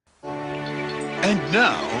And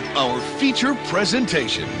now, our feature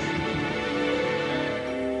presentation.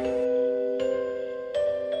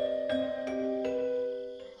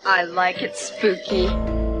 I like it spooky.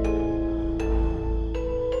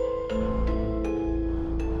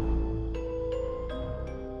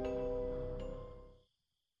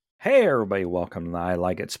 Hey everybody, welcome to the I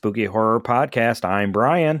Like It Spooky Horror Podcast. I'm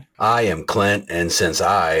Brian. I am Clint, and since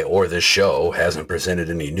I, or this show, hasn't presented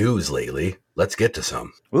any news lately, let's get to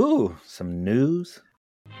some. Ooh, some news.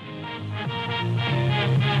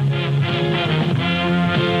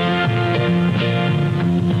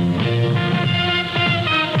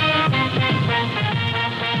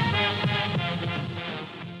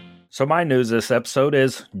 So my news this episode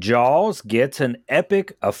is Jaws gets an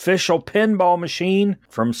epic official pinball machine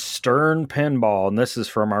from Stern Pinball. And this is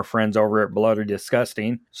from our friends over at Bloody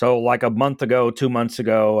Disgusting. So like a month ago, 2 months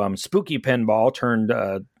ago, Spooky Pinball turned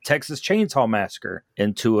Texas Chainsaw Massacre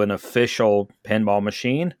into an official pinball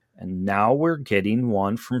machine. And now we're getting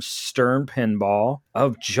one from Stern Pinball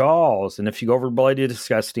of Jaws. And if you go over to Bloody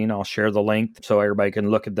Disgusting, I'll share the link so everybody can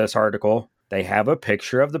look at this article. They have a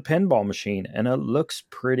picture of the pinball machine, and it looks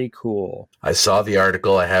pretty cool. I saw the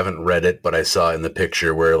article. I haven't read it, but I saw in the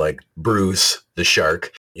picture where, like, Bruce, the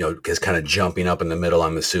shark, is kind of jumping up in the middle.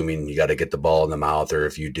 I'm assuming you got to get the ball in the mouth, or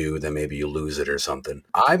if you do, then maybe you lose it or something.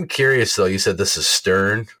 I'm curious, though. You said this is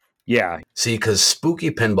Stern. Yeah. See, because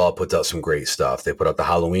Spooky Pinball puts out some great stuff. They put out the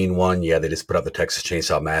Halloween one. Yeah, they just put out the Texas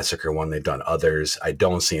Chainsaw Massacre one. They've done others. I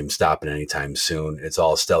don't see them stopping anytime soon. It's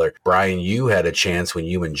all stellar. Brian, you had a chance when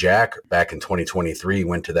you and Jack back in 2023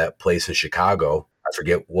 went to that place in Chicago. I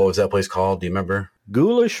forget, what was that place called? Do you remember?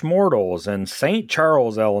 Ghoulish Mortals in St.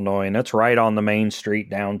 Charles, Illinois, and it's right on the main street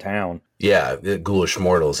downtown. Yeah, Ghoulish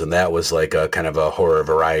Mortals, and that was like a kind of a horror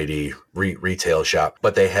variety retail shop.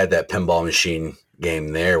 But they had that pinball machine game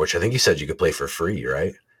there, which I think you said you could play for free,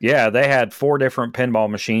 right? Yeah, they had 4 different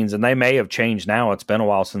pinball machines, and they may have changed now. It's been a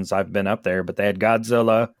while since I've been up there, but they had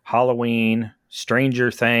Godzilla, Halloween,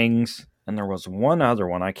 Stranger Things, and there was one other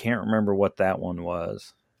one. I can't remember what that one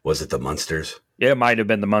was. Was it the Munsters? It might have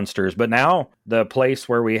been the Munsters, but now the place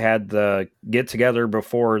where we had the get-together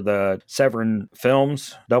before the Severin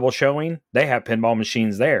Films double showing, they have pinball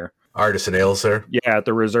machines there. Artisan Ales, sir? Yeah, at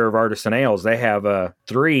the Reserve Artisan Ales. They have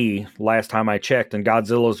 3 last time I checked, and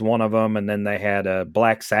Godzilla's one of them, and then they had a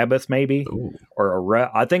Black Sabbath maybe. Ooh. Or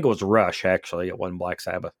I think it was Rush, actually. It wasn't Black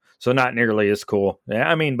Sabbath. So not nearly as cool. Yeah,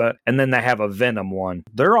 I mean, and then they have a Venom one.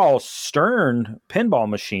 They're all Stern pinball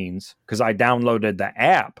machines because I downloaded the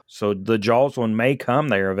app. So the Jaws one may come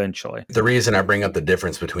there eventually. The reason I bring up the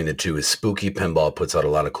difference between the two is Spooky Pinball puts out a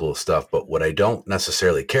lot of cool stuff, but what I don't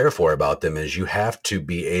necessarily care for about them is you have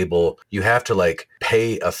to like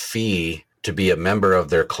pay a fee to be a member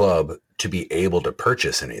of their club to be able to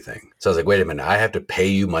purchase anything. So I was like, wait a minute, I have to pay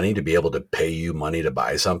you money to be able to pay you money to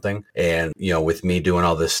buy something. And, with me doing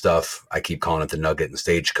all this stuff, I keep calling it the Nugget and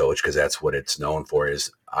Stagecoach because that's what it's known for,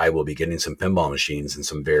 is I will be getting some pinball machines and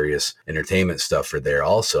some various entertainment stuff for there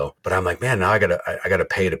also. But I'm like, man, now I gotta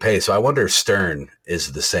pay to pay. So I wonder if Stern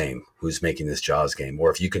is the same, who's making this Jaws game,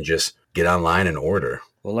 or if you can just get online and order.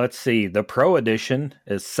 Well, let's see. The Pro Edition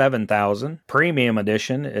is $7,000. Premium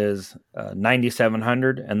Edition is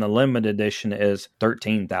 $9,700, and the Limited Edition is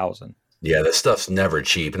 $13,000. Yeah, this stuff's never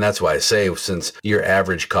cheap, and that's why I say, since your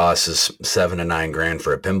average cost is $7 to $9 grand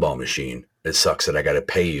for a pinball machine, it sucks that I got to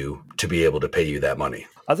pay you to be able to pay you that money.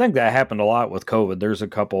 I think that happened a lot with COVID. There's a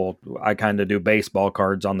couple, I kind of do baseball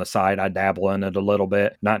cards on the side. I dabble in it a little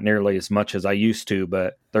bit, not nearly as much as I used to,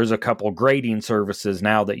 but there's a couple grading services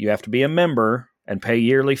now that you have to be a member and pay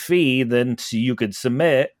yearly fee, then so you could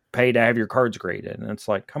submit, pay to have your cards graded. And it's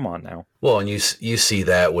like, come on now. Well, and you see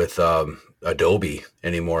that with Adobe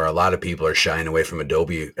anymore. A lot of people are shying away from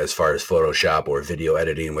Adobe as far as Photoshop or video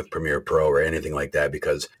editing with Premiere Pro or anything like that,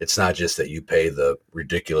 because it's not just that you pay the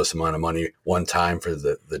ridiculous amount of money one time for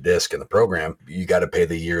the disc and the program. You got to pay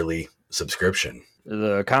the yearly subscription.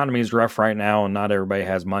 The economy's rough right now, and not everybody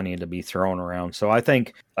has money to be thrown around. So I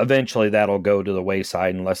think eventually that'll go to the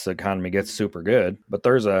wayside unless the economy gets super good. But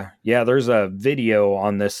there's a video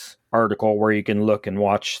on this article where you can look and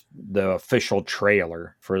watch the official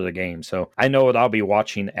trailer for the game. So I know what I'll be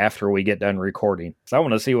watching after we get done recording, because I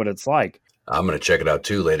want to see what it's like. I'm going to check it out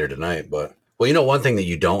too later tonight. But, well, one thing that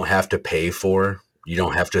you don't have to pay for, you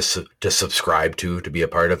don't have to subscribe to be a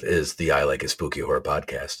part of, is the I Like It Spooky Horror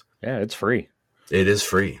Podcast. Yeah, it's free. It is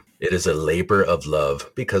free. It is a labor of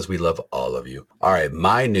love because we love all of you. All right,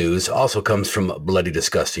 my news also comes from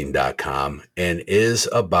bloodydisgusting.com and is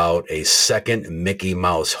about a second Mickey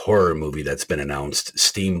Mouse horror movie that's been announced,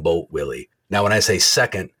 Steamboat Willie. Now, when I say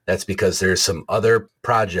second, that's because there's some other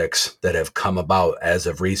projects that have come about as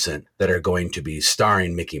of recent that are going to be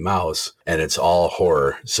starring Mickey Mouse, and it's all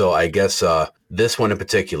horror. So I guess this one in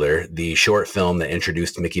particular, the short film that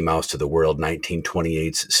introduced Mickey Mouse to the world,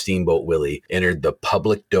 1928's Steamboat Willie, entered the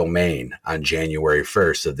public domain on January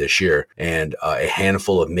 1st of this year, and a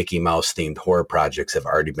handful of Mickey Mouse-themed horror projects have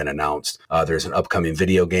already been announced. There's an upcoming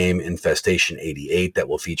video game, Infestation 88, that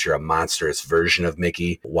will feature a monstrous version of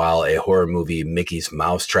Mickey, while a horror movie, Mickey's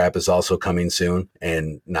Mousetrap, is also coming soon.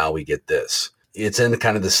 And now we get this. It's in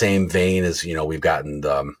kind of the same vein as, we've gotten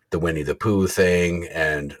the Winnie the Pooh thing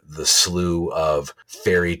and the slew of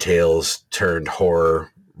fairy tales turned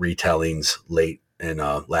horror retellings late in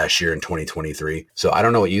last year in 2023. So I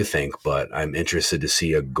don't know what you think, but I'm interested to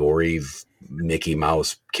see a gory Mickey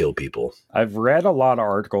Mouse kill people. I've read a lot of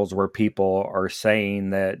articles where people are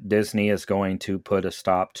saying that Disney is going to put a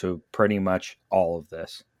stop to pretty much all of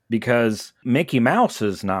this. Because Mickey Mouse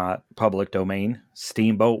is not public domain.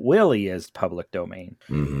 Steamboat Willie is public domain.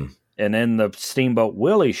 Mm-hmm. And in the Steamboat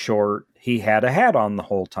Willie short, he had a hat on the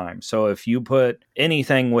whole time. So if you put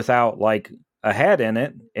anything without like a hat in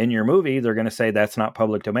it in your movie, they're going to say that's not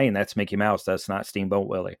public domain. That's Mickey Mouse. That's not Steamboat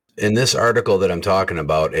Willie. In this article that I'm talking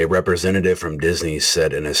about, a representative from Disney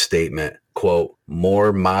said in a statement, quote,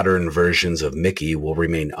 "More modern versions of Mickey will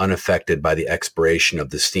remain unaffected by the expiration of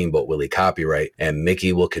the Steamboat Willie copyright, and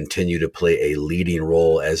Mickey will continue to play a leading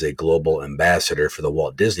role as a global ambassador for the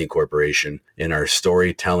Walt Disney Corporation in our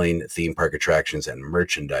storytelling, theme park attractions, and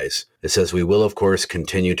merchandise." It says, "We will, of course,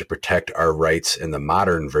 continue to protect our rights in the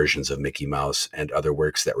modern versions of Mickey Mouse and other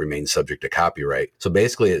works that remain subject to copyright." So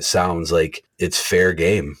basically, it sounds like it's fair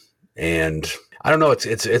game. And I don't know,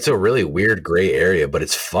 it's a really weird gray area, but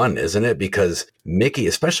it's fun, isn't it? Because Mickey,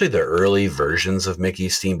 especially the early versions of Mickey,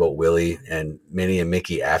 Steamboat Willie, and Minnie and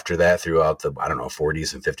Mickey after that throughout the,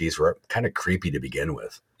 40s and 50s were kind of creepy to begin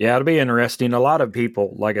with. Yeah, it'll be interesting. A lot of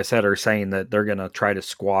people, like I said, are saying that they're going to try to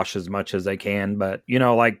squash as much as they can. But,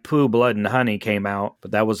 like Pooh, Blood and Honey came out, but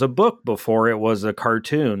that was a book before it was a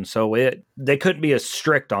cartoon. So they couldn't be as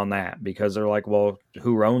strict on that because they're like, well,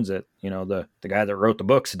 who owns it? The guy that wrote the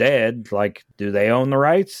book's dead. Like, do they own the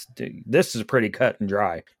rights? This is pretty cut and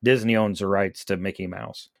dry. Disney owns the rights to Mickey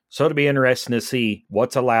Mouse. So it'll be interesting to see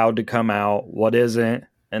what's allowed to come out, what isn't,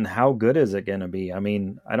 and how good is it going to be. I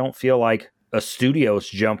mean, I don't feel like a studio's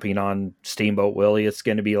jumping on Steamboat Willie. It's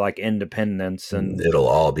going to be like Independence, and it'll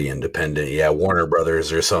all be independent. Yeah, Warner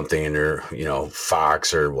Brothers or something, or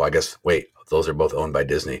Fox, or well, I guess those are both owned by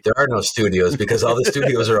Disney. There are no studios because all the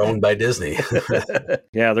studios are owned by Disney.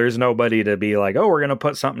 Yeah, there's nobody to be like, oh, we're going to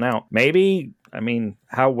put something out. Maybe,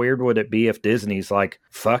 how weird would it be if Disney's like,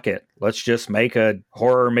 fuck it, let's just make a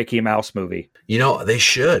horror Mickey Mouse movie? They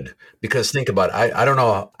should, because think about it. I don't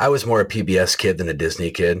know. I was more a PBS kid than a Disney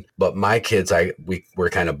kid, but my kids, we were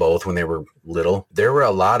kind of both when they were little. There were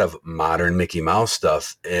a lot of modern Mickey Mouse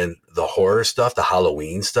stuff, and the horror stuff, the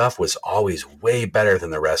Halloween stuff was always way better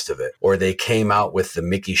than the rest of it. Or they came out with the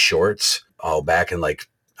Mickey shorts back in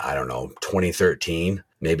 2013,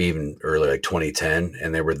 maybe even early, like 2010.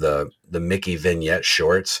 And they were the Mickey vignette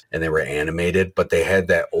shorts, and they were animated, but they had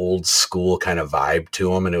that old school kind of vibe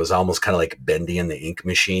to them. And it was almost kind of like Bendy and the Ink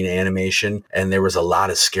Machine animation. And there was a lot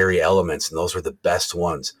of scary elements, and those were the best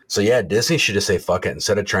ones. So yeah, Disney should just say, fuck it.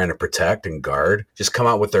 Instead of trying to protect and guard, just come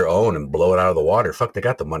out with their own and blow it out of the water. Fuck, they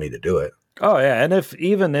got the money to do it. Oh yeah. And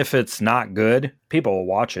even if it's not good, people will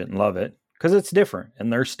watch it and love it. Because it's different,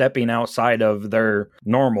 and they're stepping outside of their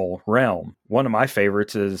normal realm. One of my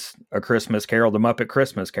favorites is A Christmas Carol, The Muppet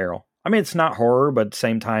Christmas Carol. It's not horror, but at the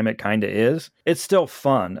same time, it kind of is. It's still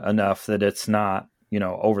fun enough that it's not,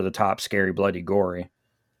 over the top, scary, bloody, gory.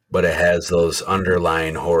 But it has those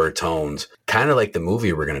underlying horror tones, kind of like the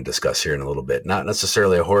movie we're going to discuss here in a little bit. Not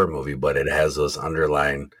necessarily a horror movie, but it has those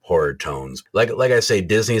underlying horror tones. Like I say,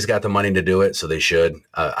 Disney's got the money to do it, so they should.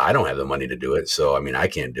 I don't have the money to do it, so I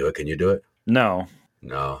can't do it. Can you do it? No.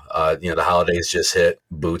 The holidays just hit.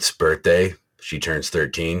 Boot's birthday. She turns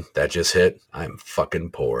 13. That just hit. I'm fucking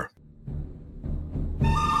poor.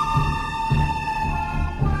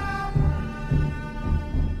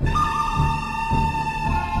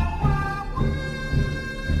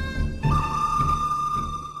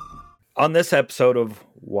 On this episode of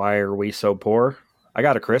Why Are We So Poor, I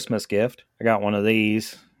got a Christmas gift. I got one of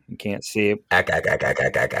these. You can't see it. Yeah,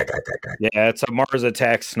 it's a Mars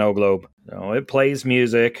Attacks snow globe. It plays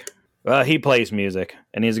music. He plays music,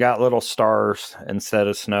 and he's got little stars instead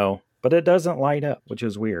of snow, but it doesn't light up, which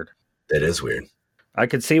is weird. That is weird. I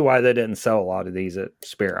could see why they didn't sell a lot of these at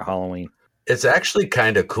Spirit Halloween. It's actually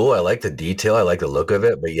kind of cool. I like the detail. I like the look of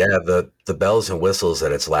it. But yeah, the bells and whistles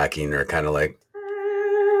that it's lacking are kind of like...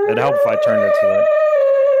 It'd help if I turned it to that.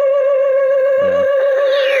 Yeah.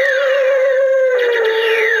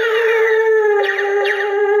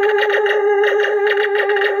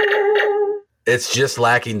 It's just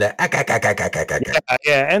lacking the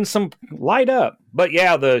Yeah, and some light up. But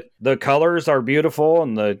yeah, the colors are beautiful,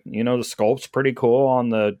 and the sculpt's pretty cool on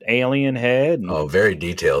the alien head. And Oh, very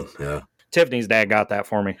detailed. Yeah. Tiffany's dad got that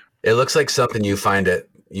for me. It looks like something you find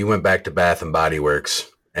you went back to Bath and Body Works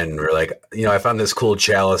and were like, I found this cool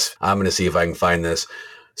chalice. I'm going to see if I can find this.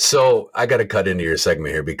 So I got to cut into your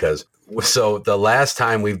segment here because the last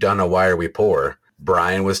time we've done a Why Are We Poor,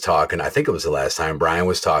 Brian was talking, I think it was the last time Brian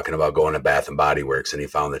was talking about going to Bath and Body Works, and he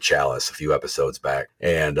found the chalice a few episodes back.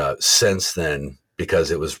 And since then,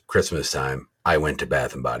 because it was Christmas time, I went to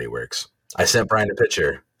Bath and Body Works. I sent Brian a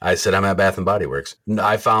picture. I said, I'm at Bath and Body Works.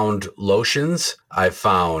 I found lotions. I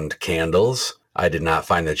found candles. I did not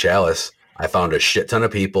find the chalice. I found a shit ton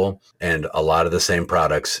of people and a lot of the same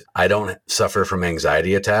products. I don't suffer from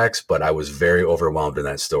anxiety attacks, but I was very overwhelmed in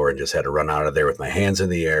that store and just had to run out of there with my hands in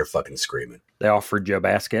the air, fucking screaming. They offered you a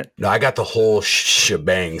basket? No, I got the whole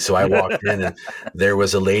shebang. So I walked in and there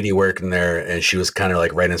was a lady working there and she was kind of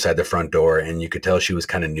like right inside the front door and you could tell she was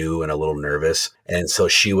kind of new and a little nervous. And so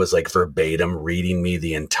she was like verbatim reading me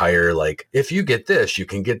the entire, like, if you get this, you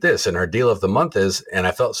can get this. And her deal of the month is, and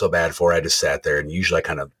I felt so bad for her. I just sat there and usually I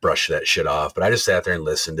kind of brush that shit off, but I just sat there and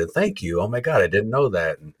listened and thank you. Oh my God, I didn't know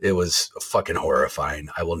that. And it was fucking horrifying.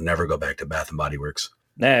 I will never go back to Bath and Body Works.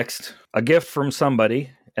 Next, a gift from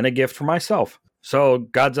somebody and a gift for myself. So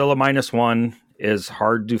Godzilla -1 is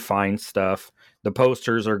hard to find stuff. The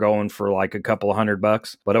posters are going for like a couple of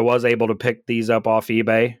 $100, but I was able to pick these up off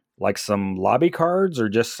eBay, like some lobby cards or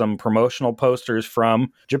just some promotional posters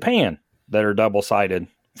from Japan that are double-sided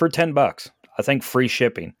for $10. I think free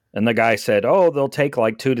shipping. And the guy said, oh, they'll take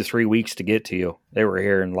like 2 to 3 weeks to get to you. They were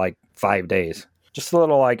here in like 5 days. Just a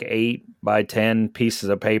little like 8 by 10 pieces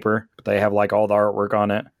of paper, but they have like all the artwork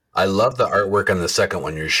on it. I love the artwork on the second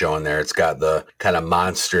one you're showing there. It's got the kind of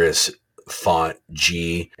monstrous font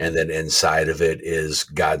G, and then inside of it is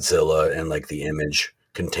Godzilla and like the image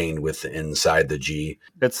contained inside the G.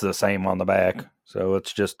 It's the same on the back, so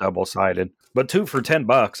it's just double-sided. But 2 for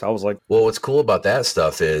 $10, I was like... Well, what's cool about that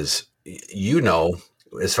stuff is,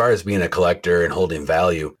 as far as being a collector and holding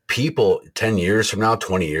value, people 10 years from now,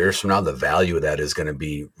 20 years from now, the value of that is going to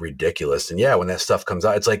be ridiculous. And yeah, when that stuff comes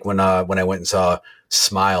out, it's like when I went and saw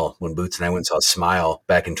Smile, when Boots and I went and saw Smile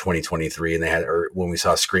back in 2023, and when we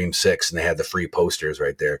saw Scream 6 and they had the free posters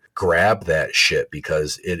right there. Grab that shit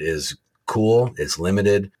because it is cool, it's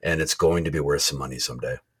limited, and it's going to be worth some money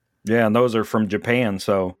someday. Yeah, and those are from Japan,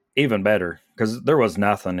 so even better, because there was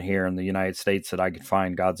nothing here in the United States that I could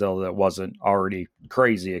find Godzilla that wasn't already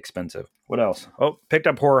crazy expensive. What else? Oh, picked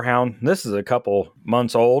up Horror Hound. This is a couple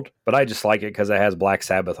months old, but I just like it because it has Black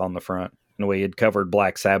Sabbath on the front. And we had covered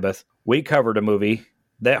Black Sabbath. We covered a movie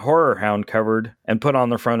that Horror Hound covered and put on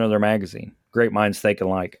the front of their magazine. Great minds think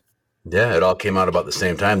alike. Yeah, it all came out about the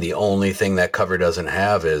same time. The only thing that cover doesn't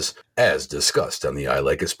have is, as discussed on the I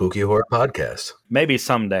Like It Spooky Horror podcast. Maybe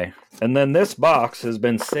someday. And then this box has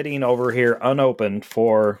been sitting over here unopened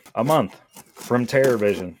for a month from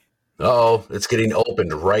TerrorVision. Uh-oh, it's getting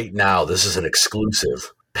opened right now. This is an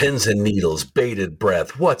exclusive. Pins and needles, bated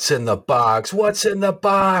breath. What's in the box? What's in the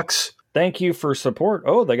box? Thank you for support.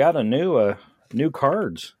 Oh, they got a new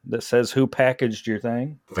cards that says who packaged your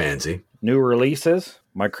thing. Fancy. New releases.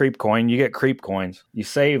 My creep coin. You get creep coins. You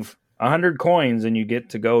save 100 coins and you get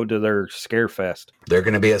to go to their Scarefest. They're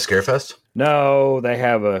going to be at Scarefest? No, they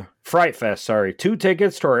have a Fright Fest, 2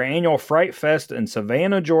 tickets to our annual Fright Fest in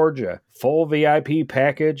Savannah, Georgia. Full VIP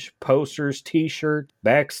package, posters, t-shirt,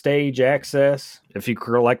 backstage access. If you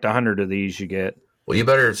collect 100 of these, you get. Well, you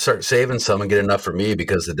better start saving some and get enough for me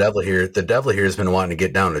because the devil here has been wanting to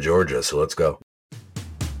get down to Georgia, so let's go.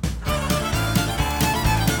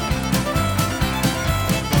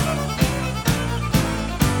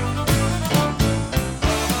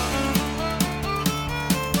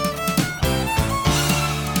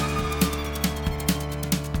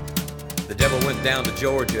 Down to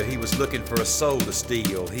Georgia, he was looking for a soul to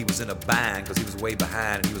steal. He was in a bind because he was way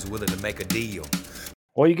behind and he was willing to make a deal.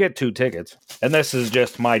 Well, you get 2 tickets. And this is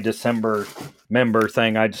just my December member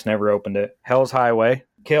thing. I just never opened it. Hell's Highway.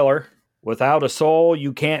 Killer. Without a soul,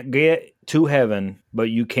 you can't get to heaven, but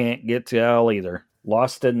you can't get to hell either.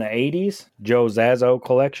 Lost in the 80s. Joe Zazzo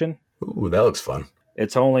collection. Ooh, that looks fun.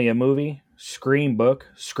 It's only a movie. Scream Book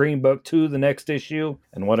 2, the next issue,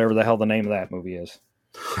 and whatever the hell the name of that movie is.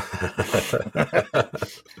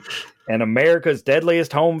 And America's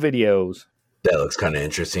Deadliest Home Videos. That looks kind of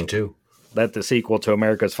interesting too. That the sequel to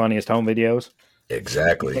America's Funniest Home Videos?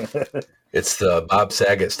 Exactly. It's the Bob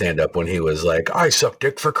Saget stand-up when he was like, I suck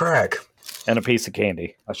dick for crack. And a piece of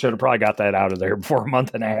candy. I should have probably got that out of there before a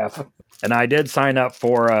month and a half. And I did sign up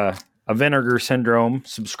for a Vinegar Syndrome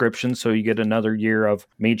subscription, so you get another year of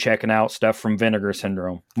me checking out stuff from Vinegar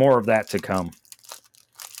Syndrome. More of that to come.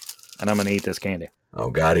 And I'm going to eat this candy. Oh,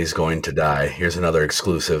 God, he's going to die. Here's another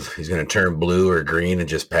exclusive. He's going to turn blue or green and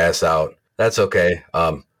just pass out. That's okay.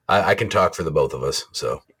 I can talk for the both of us,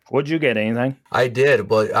 so. Would you get anything? I did,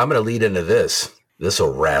 but I'm going to lead into this. This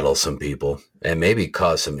will rattle some people and maybe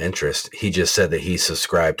cause some interest. He just said that he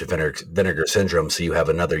subscribed to Vinegar Syndrome, so you have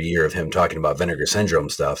another year of him talking about Vinegar Syndrome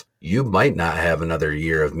stuff. You might not have another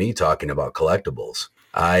year of me talking about collectibles.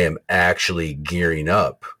 I am actually gearing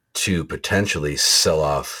up to potentially sell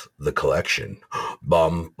off the collection.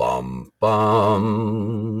 Bum, bum,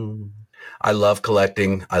 bum. I love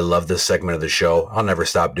collecting. I love this segment of the show. I'll never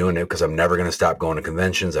stop doing it because I'm never going to stop going to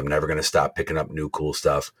conventions. I'm never going to stop picking up new cool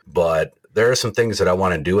stuff. But there are some things that I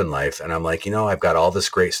want to do in life. And I'm like, I've got all this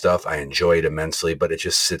great stuff. I enjoy it immensely, but it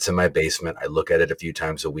just sits in my basement. I look at it a few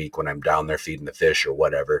times a week when I'm down there feeding the fish or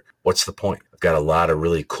whatever. What's the point? I've got a lot of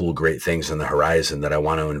really cool, great things on the horizon that I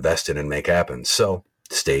want to invest in and make happen. So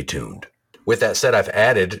stay tuned. With that said, I've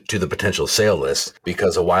added to the potential sale list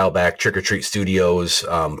because a while back, Trick or Treat Studios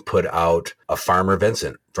put out a Farmer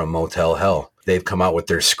Vincent from Motel Hell. They've come out with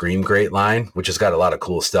their Scream Great line, which has got a lot of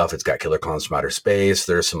cool stuff. It's got Killer Clowns from Outer Space.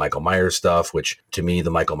 There's some Michael Myers stuff, which to me,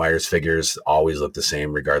 the Michael Myers figures always look the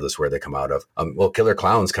same, regardless where they come out of. Killer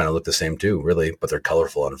Clowns kind of look the same too, really, but they're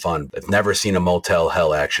colorful and fun. I've never seen a Motel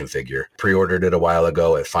Hell action figure. Pre-ordered it a while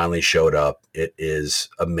ago. It finally showed up. It is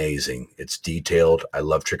amazing. It's detailed. I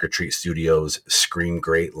love Trick or Treat Studios' Scream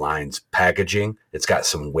Great lines packaging. It's got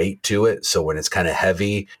some weight to it. So when it's kind of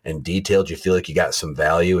heavy and detailed, you feel like you got some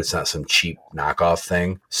value. It's not some cheap knockoff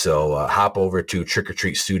thing. So hop over to Trick or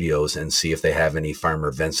Treat Studios and see if they have any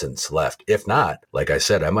Farmer Vincents left. If not, like I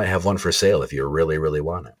said, I might have one for sale if you really, really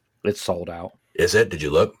want it. It's sold out. Is it? Did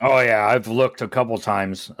you look? Oh, yeah. I've looked a couple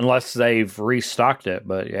times, unless they've restocked it.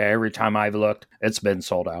 But yeah, every time I've looked, it's been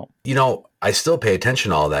sold out. I still pay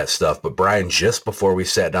attention to all that stuff. But Brian, just before we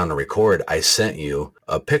sat down to record, I sent you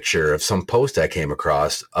a picture of some post I came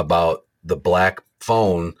across about the black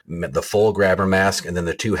phone, the full grabber mask, and then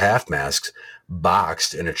the two half masks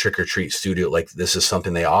boxed in a Trick or Treat studio. Like, this is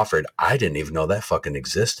something they offered. I didn't even know that fucking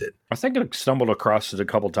existed. I think I stumbled across it a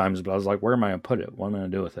couple times, but I was like, where am I going to put it? What am I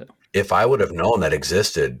going to do with it? If I would have known that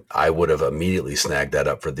existed, I would have immediately snagged that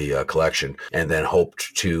up for the collection and then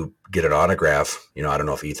hoped to get an autograph. I don't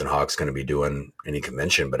know if Ethan Hawke's going to be doing any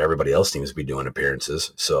convention, but everybody else seems to be doing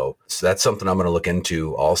appearances. So that's something I'm going to look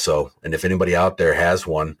into also. And if anybody out there has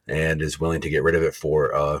one and is willing to get rid of it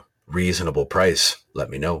for a reasonable price, let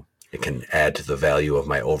me know. It can add to the value of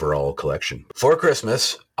my overall collection. For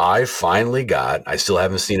Christmas, I finally I still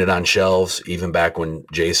haven't seen it on shelves. Even back when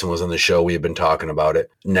Jason was on the show, we had been talking about it.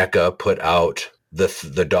 NECA put out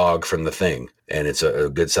the dog from The Thing, and it's a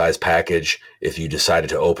good size package. If you decided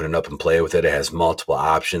to open it up and play with it, it has multiple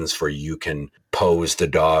options for you can pose the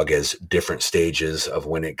dog as different stages of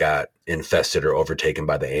when it got infested or overtaken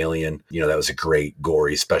by the alien. That was a great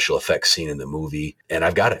gory special effects scene in the movie, and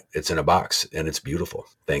I've got it. It's in a box and it's beautiful.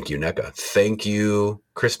 Thank you, NECA. Thank you,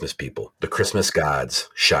 Christmas people. The Christmas gods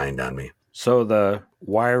shined on me. So the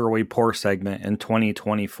Why Are We Poor segment in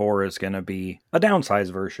 2024 is going to be a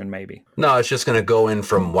downsized version, maybe. No, it's just going to go in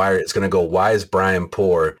from why it's going to go, why is Brian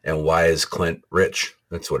poor and why is Clint rich?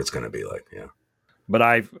 That's what it's going to be like. Yeah. But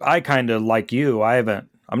I kind of like you. I'm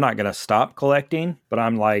not going to stop collecting, but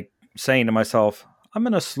I'm like saying to myself, I'm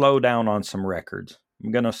going to slow down on some records.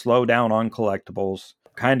 I'm going to slow down on collectibles.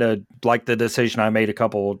 Kind of like the decision I made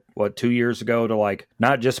 2 years ago to like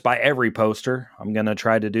not just buy every poster. I'm going to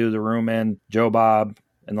try to do the Room In, Joe Bob,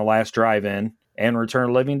 and The Last Drive-In, and Return of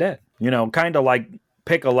the Living Dead. Kind of like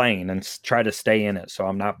pick a lane and try to stay in it. So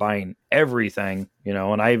I'm not buying everything,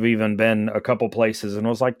 and I've even been a couple places and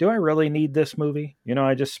was like, do I really need this movie?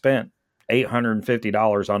 I just spent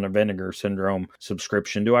 $850 on a Vinegar Syndrome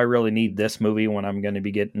subscription. Do I really need this movie when I'm going to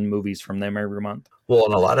be getting movies from them every month? Well,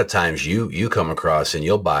 and a lot of times you come across and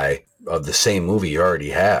you'll buy of the same movie you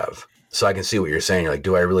already have. So I can see what you're saying. You're like,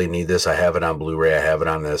 do I really need this? I have it on Blu-ray. I have it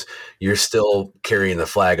on this. You're still carrying the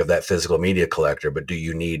flag of that physical media collector, but do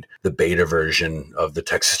you need the beta version of the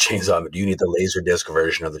Texas Chainsaw? Do you need the Laserdisc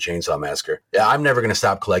version of the Chainsaw Massacre? Yeah, I'm never going to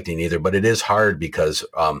stop collecting either, but it is hard because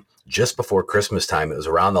just before Christmas time, it was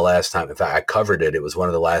around the last time. In fact, I covered it. It was one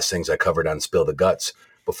of the last things I covered on Spill the Guts.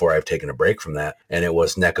 before I've taken a break from that. And it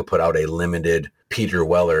was NECA put out a limited Peter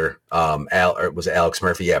Weller, or it was Alex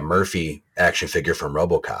Murphy, Murphy action figure from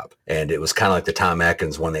RoboCop. And it was kind of like the Tom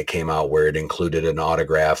Atkins one that came out where it included an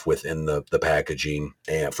autograph within the packaging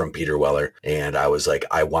and from Peter Weller. And I was like,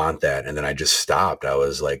 I want that. And then I just stopped. I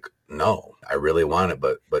was like, no, I really want it,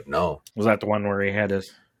 but no. Was that the one where he had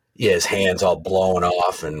his hands all blown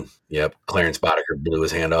off, and Clarence Boddicker blew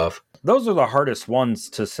his hand off. Those are the hardest ones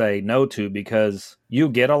to say no to because you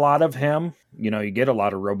get a lot of him. You get a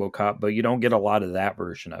lot of RoboCop, but you don't get a lot of that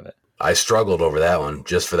version of it. I struggled over that one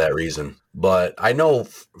just for that reason. But I know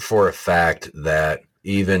for a fact that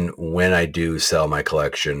even when I do sell my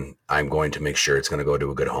collection, I'm going to make sure it's going to go to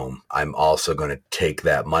a good home. I'm also going to take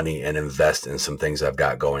that money and invest in some things I've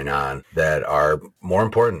got going on that are more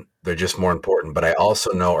important. They're just more important, but I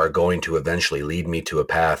also know are going to eventually lead me to a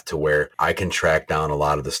path to where I can track down a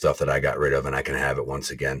lot of the stuff that I got rid of and I can have it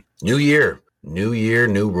once again. New year,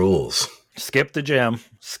 new rules. Skip the gym,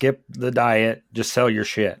 skip the diet, just sell your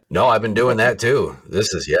shit. No, I've been doing that too.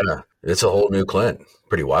 This is, it's a whole new Clint.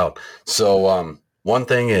 Pretty wild. So, one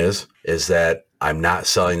thing is that I'm not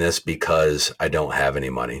selling this because I don't have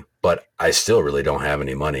any money, but I still really don't have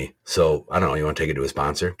any money. So I don't know. You want to take it to a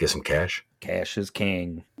sponsor? Get some cash? Cash is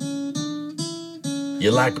king.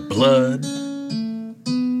 You like blood?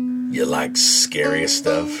 You like scary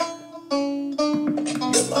stuff? You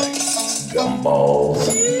like gumballs?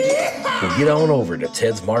 Well, get on over to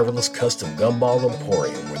Ted's Marvelous Custom Gumball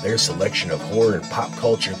Emporium, where their selection of horror and pop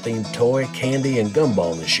culture themed toy, candy, and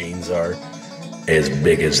gumball machines are as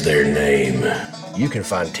big as their name. You can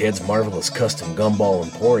find Ted's Marvelous Custom Gumball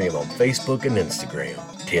Emporium on Facebook and Instagram.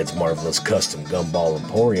 Ted's Marvelous Custom Gumball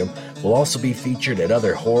Emporium will also be featured at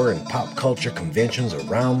other horror and pop culture conventions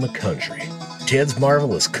around the country. Ted's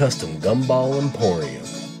Marvelous Custom Gumball Emporium.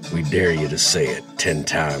 We dare you to say it 10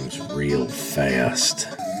 times real fast.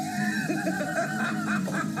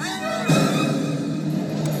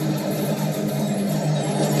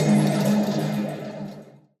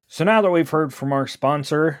 So now that we've heard from our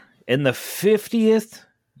sponsor, in the 50th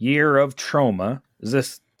year of Trauma, is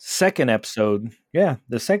this second episode? Yeah,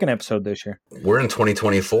 the second episode this year. We're in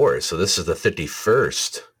 2024, so this is the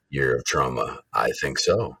 51st year of Trauma. I think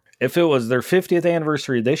so. If it was their 50th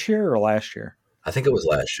anniversary this year or last year? I think it was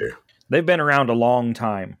last year. They've been around a long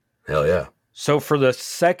time. Hell yeah. So for the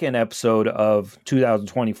second episode of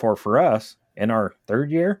 2024 for us, in our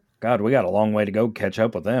third year, God, we got a long way to go catch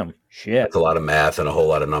up with them. Shit. That's a lot of math and a whole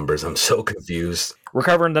lot of numbers. I'm so confused. We're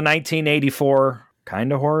covering the 1984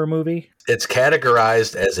 kind of horror movie. It's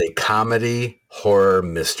categorized as a comedy horror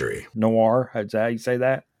mystery. Noir, is that how you say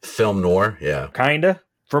that? Film noir, yeah. Kinda.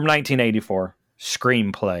 From 1984.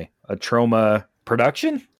 ScreamPlay. A Trauma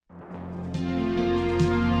production?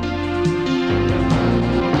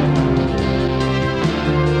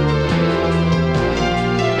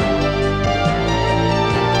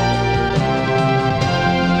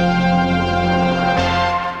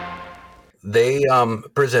 They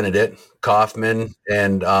presented it, Kaufman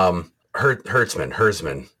and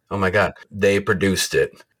Hertzman. Oh my God. They produced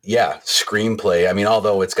it. Yeah, ScreamPlay. I mean,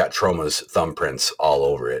 although it's got Trauma's thumbprints all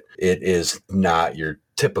over it, it is not your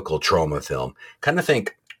typical Trauma film. Kind of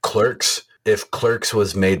think Clerks, if Clerks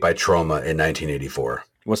was made by Trauma in 1984.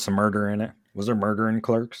 Was some murder in it? Was there murder in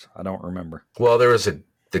Clerks? I don't remember. Well, there was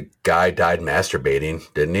the guy died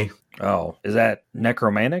masturbating, didn't he? Oh, is that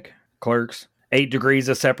necromantic? Clerks? 8 degrees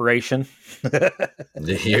of separation.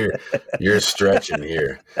 You're stretching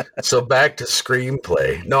here. So back to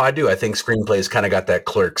ScreamPlay. No, I do. I think ScreamPlay's kind of got that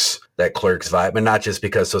Clerks vibe, and not just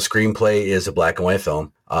because. So ScreamPlay is a black and white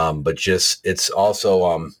film, but just it's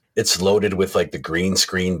also it's loaded with like the green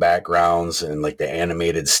screen backgrounds and like the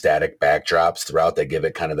animated static backdrops throughout that give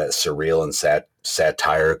it kind of that surreal and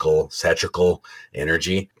satirical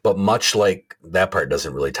energy. But much like that part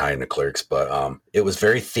doesn't really tie into Clerks, but it was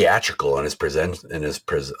very theatrical in his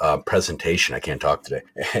presentation. I can't talk today.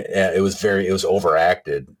 It was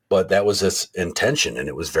overacted, but that was its intention, and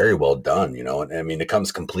it was very well done. And I mean, it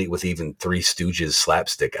comes complete with even Three Stooges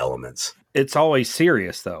slapstick elements. It's always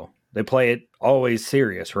serious, though. They play it always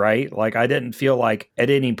serious, right? Like, I didn't feel like at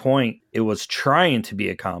any point it was trying to be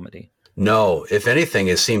a comedy. No, if anything,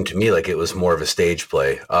 it seemed to me like it was more of a stage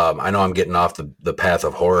play. I know I'm getting off the path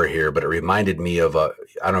of horror here, but it reminded me of I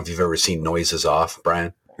don't know if you've ever seen Noises Off,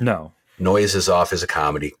 Brian. No. Noises Off is a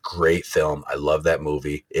comedy. Great film. I love that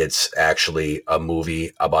movie. It's actually a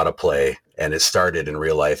movie about a play, and it started in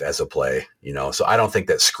real life as a play, So I don't think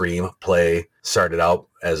that ScreamPlay started out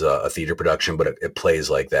as a theater production, but it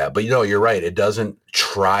plays like that. But you're right. It doesn't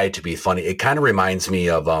try to be funny. It kind of reminds me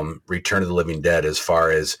of Return of the Living Dead as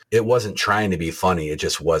far as it wasn't trying to be funny. It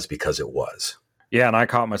just was because it was. Yeah, and I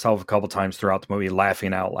caught myself a couple times throughout the movie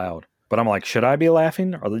laughing out loud. But I'm like, should I be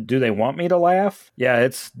laughing? Or do they want me to laugh? Yeah,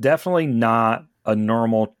 it's definitely not a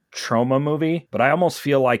normal trauma movie, but I almost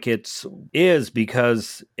feel like is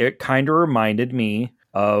because it kind of reminded me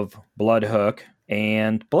of Bloodhook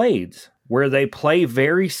and Blades, where they play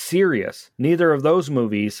very serious. Neither of those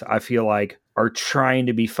movies, I feel like, are trying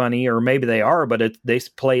to be funny, or maybe they are, but they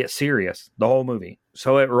play it serious the whole movie.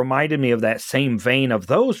 So it reminded me of that same vein of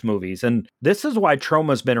those movies. And this is why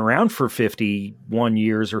Trauma's been around for 51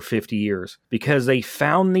 years or 50 years, because they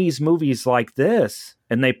found these movies like this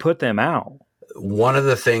and they put them out. One of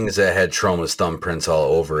the things that had Trauma's thumbprints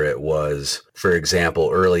all over it was, for example,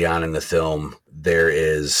 early on in the film, there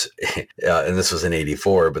is, and this was in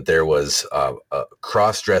 '84, but there was a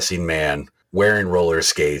cross-dressing man wearing roller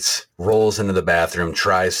skates, rolls into the bathroom,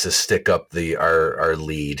 tries to stick up our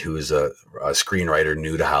lead, who is a screenwriter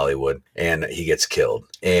new to Hollywood, and he gets killed.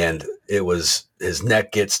 And it was, his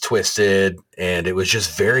neck gets twisted, and it was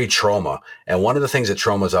just very Trauma. And one of the things that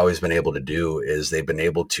Trauma's always been able to do is they've been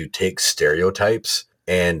able to take stereotypes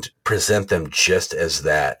and present them just as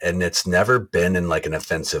that. And it's never been in like an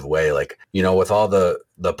offensive way. Like, you know, with all the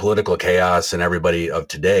political chaos and everybody of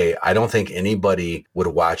today, I don't think anybody would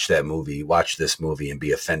watch this movie and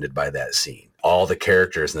be offended by that scene. All the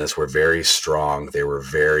characters in this were very strong. They were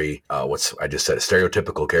very,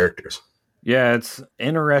 stereotypical characters. Yeah, it's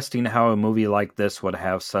interesting how a movie like this would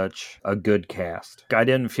have such a good cast. I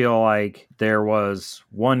didn't feel like there was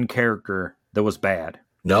one character that was bad.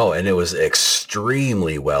 No, and it was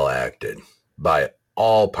extremely well acted by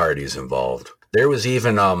all parties involved. There was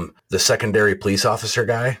even the secondary police officer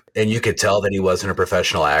guy, and you could tell that he wasn't a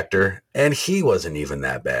professional actor, and he wasn't even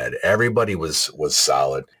that bad. Everybody was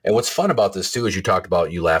solid. And what's fun about this, too, is you talked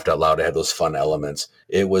about, you laughed out loud, it had those fun elements.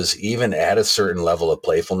 It was even at a certain level of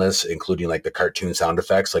playfulness, including like the cartoon sound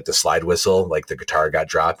effects, like the slide whistle, like the guitar got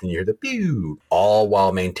dropped, and you hear the pew, all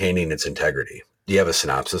while maintaining its integrity. Do you have a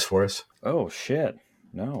synopsis for us? Oh, shit.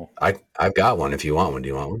 No. I've got one if you want one. Do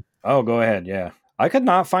you want one? Oh, go ahead. Yeah. I could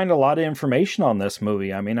not find a lot of information on this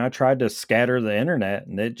movie. I mean, I tried to scatter the internet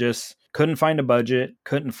and it just couldn't find a budget,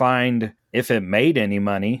 couldn't find if it made any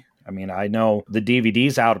money. I mean, I know the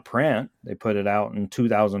DVD's out of print. They put it out in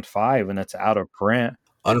 2005 and it's out of print.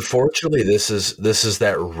 Unfortunately, this is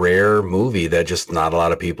that rare movie that just not a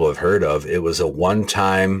lot of people have heard of. It was a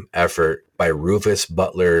one-time effort by Rufus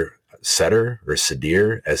Butler Seder,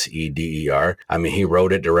 Seder. I mean, he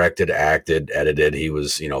wrote it, directed, acted, edited. He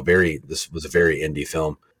was, this was a very indie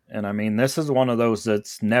film. And I mean, this is one of those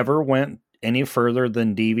that's never went any further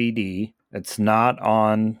than DVD. It's not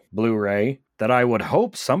on Blu-ray. That I would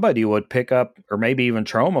hope somebody would pick up, or maybe even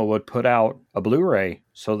Trauma would put out a Blu-ray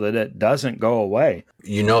so that it doesn't go away.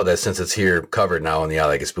 You know that since it's here covered now on the I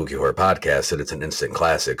Like It Spooky Horror podcast, that it's an instant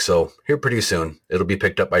classic. So here pretty soon, it'll be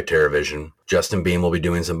picked up by TerraVision. Justin Beam will be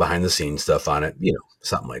doing some behind-the-scenes stuff on it,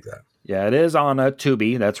 something like that. Yeah, it is on a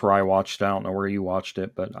Tubi. That's where I watched it. I don't know where you watched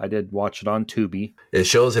it, but I did watch it on Tubi. It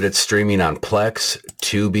shows that it's streaming on Plex,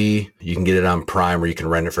 Tubi. You can get it on Prime, where you can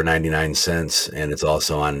rent it for 99 cents. And it's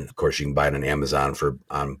also on, of course, you can buy it on Amazon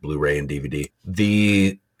on Blu-ray and DVD.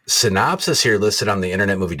 The synopsis here listed on the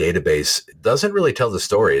Internet Movie Database doesn't really tell the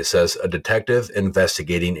story. It says, a detective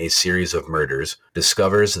investigating a series of murders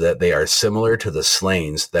discovers that they are similar to the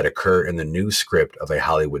slayings that occur in the new script of a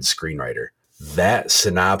Hollywood screenwriter. That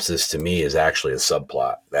synopsis to me is actually a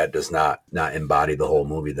subplot. That does not embody the whole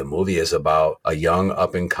movie. The movie is about a young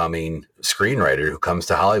up-and-coming screenwriter who comes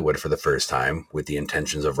to Hollywood for the first time with the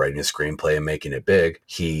intentions of writing a screenplay and making it big.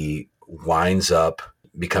 He winds up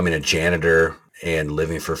becoming a janitor and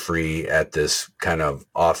living for free at this kind of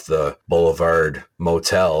off the boulevard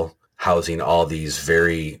motel, housing all these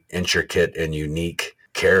very intricate and unique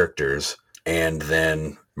characters, and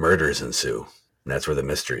then murders ensue. And that's where the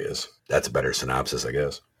mystery is. That's a better synopsis, I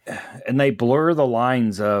guess. And they blur the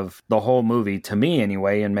lines of the whole movie, to me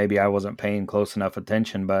anyway, and maybe I wasn't paying close enough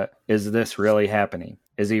attention, but is this really happening?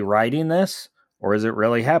 Is he writing this, or is it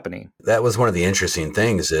really happening? That was one of the interesting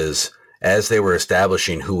things is, as they were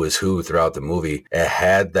establishing who was who throughout the movie, it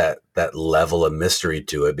had that level of mystery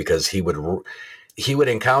to it, because he would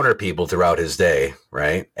encounter people throughout his day,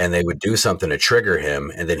 right? And they would do something to trigger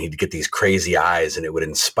him, and then he'd get these crazy eyes, and it would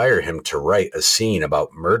inspire him to write a scene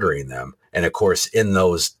about murdering them. And of course, in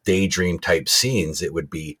those daydream type scenes, it would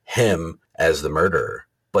be him as the murderer.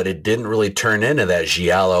 But it didn't really turn into that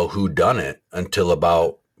giallo whodunit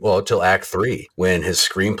until Act 3, when his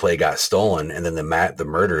screenplay got stolen, and then the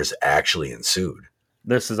murders actually ensued.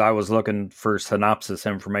 I was looking for synopsis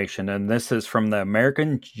information, and this is from the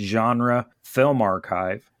American Genre Film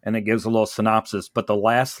Archive, and it gives a little synopsis, but the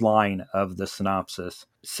last line of the synopsis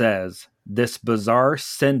says, This bizarre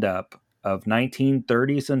send-up of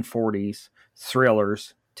 1930s and 40s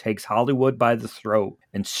thrillers takes Hollywood by the throat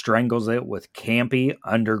and strangles it with campy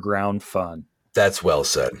underground fun. That's well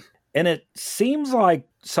said. And it seems like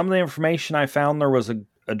some of the information I found, there was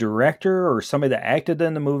a director or somebody that acted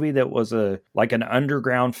in the movie that was like an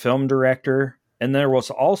underground film director. And there was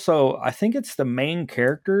also, I think it's the main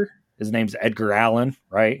character. His name's Edgar Allan,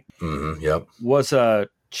 right? Mm-hmm, yep. Was a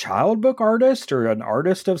child book artist or an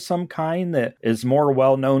artist of some kind that is more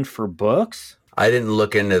well known for books. I didn't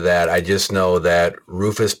look into that. I just know that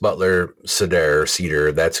Rufus Butler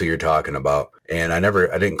Cedar, that's who you're talking about. And I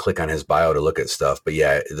didn't click on his bio to look at stuff. But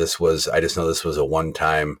yeah, I just know this was a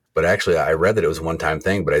one-time, but actually I read that it was a one-time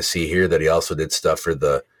thing, but I see here that he also did stuff for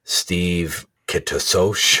the Steve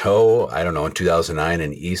Kitoso show, I don't know, in 2009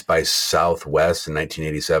 and East by Southwest in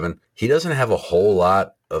 1987. He doesn't have a whole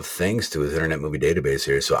lot of things to his Internet Movie Database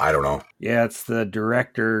here, so I don't know. Yeah, it's the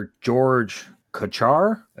director George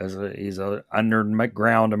Kochar. He's an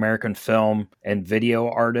underground American film and video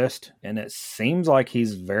artist, and it seems like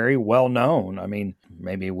he's very well known. I mean,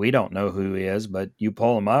 maybe we don't know who he is, but you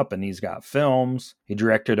pull him up and he's got films. He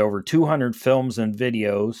directed over 200 films and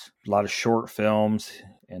videos, a lot of short films.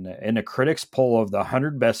 And in a critics' poll of the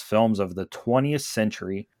 100 best films of the 20th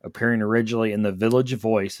century, appearing originally in The Village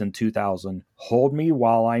Voice in 2000, Hold Me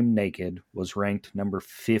While I'm Naked was ranked number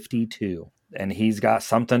 52. And he's got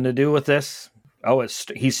something to do with this. Oh,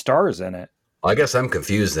 he stars in it. I guess I'm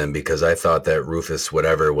confused then, because I thought that Rufus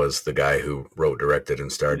whatever was the guy who wrote, directed, and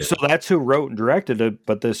starred in it. So that's who wrote and directed it,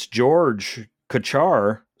 but this George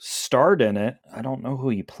Kochar starred in it. I don't know who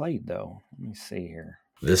he played, though. Let me see here.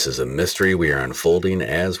 This is a mystery we are unfolding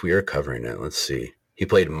as we are covering it. Let's see. He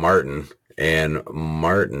played Martin, and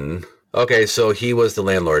Martin... Okay, so he was the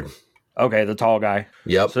landlord. Okay, the tall guy.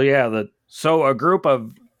 Yep. So yeah, so a group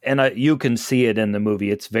of... And you can see it in the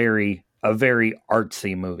movie. It's a very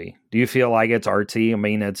artsy movie. Do you feel like it's artsy? I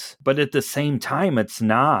mean, but at the same time, it's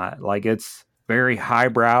not. Like, it's very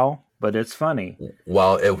highbrow, but it's funny.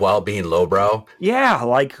 While being lowbrow? Yeah,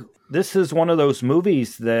 like, this is one of those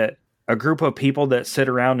movies that a group of people that sit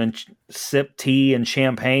around and sip tea and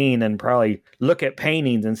champagne and probably look at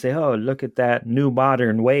paintings and say, oh, look at that new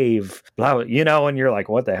modern wave, blah, and you're like,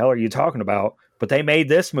 what the hell are you talking about? But they made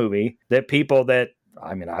this movie that people that,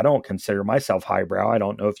 I mean, I don't consider myself highbrow. I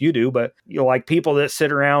don't know if you do, but like people that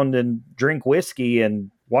sit around and drink whiskey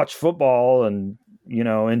and watch football and,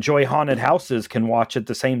 enjoy haunted houses can watch at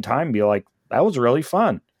the same time and be like, that was really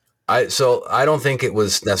fun. So I don't think it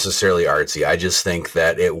was necessarily artsy. I just think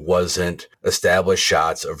that it wasn't established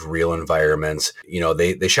shots of real environments.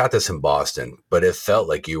 They shot this in Boston, but it felt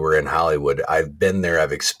like you were in Hollywood. I've been there.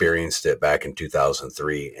 I've experienced it back in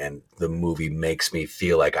 2003, and the movie makes me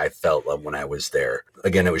feel like I felt when I was there.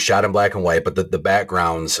 Again, it was shot in black and white, but the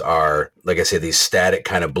backgrounds are, like I say, these static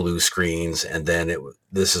kind of blue screens, and then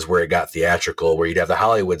this is where it got theatrical, where you'd have the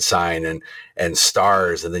Hollywood sign and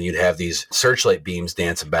stars, and then you'd have these searchlight beams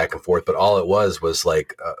dancing back and forth. But all it was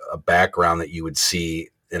like a background that you would see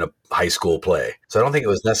in a high school play. So I don't think it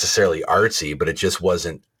was necessarily artsy, but it just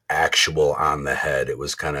wasn't actual on the head. It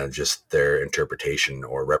was kind of just their interpretation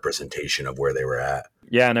or representation of where they were at.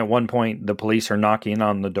 Yeah, and at one point, the police are knocking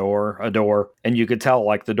on a door, and you could tell,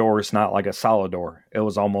 like, the door is not like a solid door. It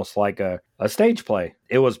was almost like a stage play.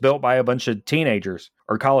 It was built by a bunch of teenagers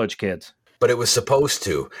or college kids. But it was supposed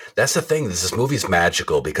to. That's the thing. This movie's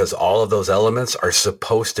magical because all of those elements are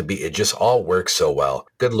supposed to be. It just all works so well.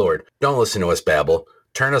 Good Lord. Don't listen to us babble.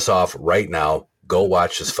 Turn us off right now. Go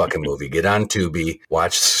watch this fucking movie. Get on Tubi,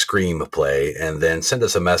 watch ScreamPlay, and then send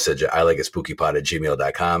us a message at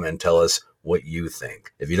ilikeitspookypod@gmail.com and tell us what you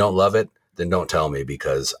think. If you don't love it, then don't tell me,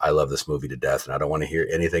 because I love this movie to death and I don't want to hear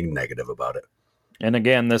anything negative about it. And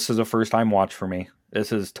again, this is a first time watch for me.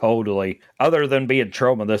 This is totally, other than being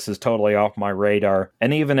trauma, this is totally off my radar.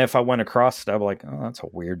 And even if I went across it, I'd be like, oh, that's a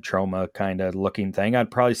weird trauma kind of looking thing.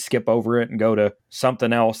 I'd probably skip over it and go to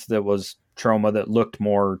something else that was trauma that looked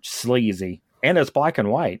more sleazy. And it's black and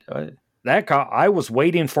white. I was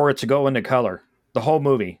waiting for it to go into color, the whole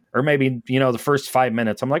movie. Or maybe, the first 5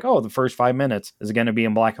 minutes. I'm like, oh, the first 5 minutes is going to be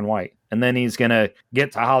in black and white. And then he's going to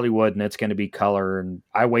get to Hollywood and it's going to be color. And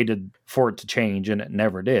I waited for it to change and it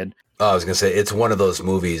never did. I was going to say, it's one of those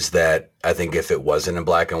movies that I think if it wasn't in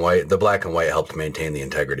black and white, the black and white helped maintain the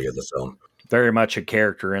integrity of the film. Very much a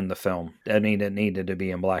character in the film. It needed to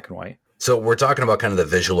be in black and white. So we're talking about kind of the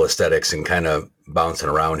visual aesthetics and kind of bouncing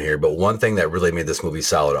around here. But one thing that really made this movie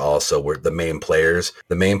solid also were the main players.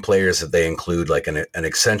 The main players, that they include like an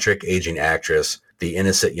eccentric aging actress the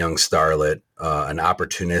innocent young starlet, an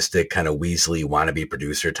opportunistic kind of Weasley wannabe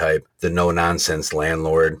producer type, the no-nonsense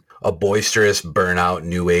landlord, a boisterous, burnout,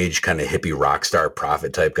 new age kind of hippie rock star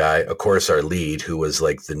prophet type guy. Of course, our lead, who was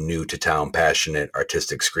like the new to town, passionate,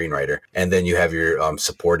 artistic screenwriter. And then you have your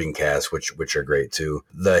supporting cast, which are great too.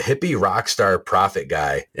 The hippie rock star prophet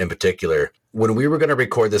guy in particular, when we were going to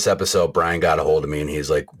record this episode, Brian got a hold of me and he's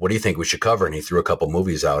like, what do you think we should cover? And he threw a couple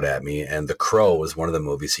movies out at me. And The Crow was one of the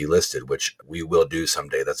movies he listed, which we will do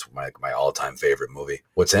someday. That's my all-time favorite movie.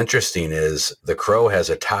 What's interesting is The Crow has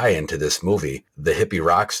a tie into this movie. The hippie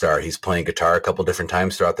rock star, he's playing guitar a couple different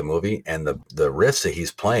times throughout the movie. And the riffs that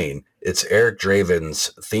he's playing, it's Eric Draven's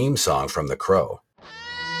theme song from The Crow.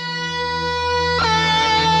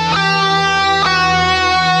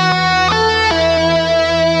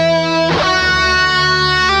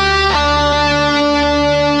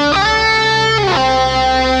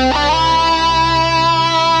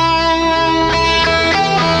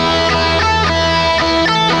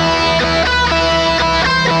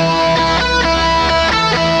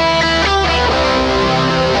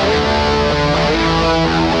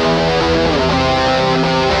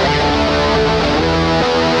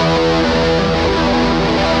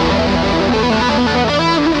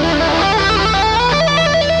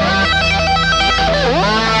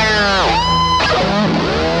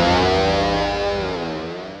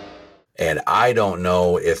 I don't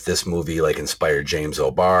know if this movie like inspired James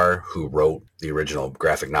O'Barr, who wrote the original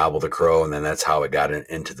graphic novel, The Crow, and then that's how it got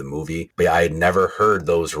into the movie. But I had never heard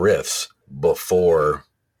those riffs before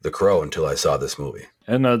The Crow until I saw this movie.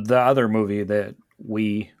 And the other movie that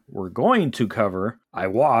we were going to cover, I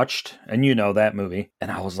watched, and you know that movie, and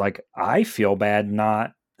I was like, I feel bad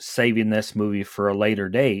not saving this movie for a later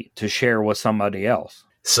date to share with somebody else.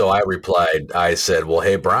 So I replied, I said, well,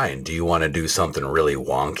 hey, Brian, do you want to do something really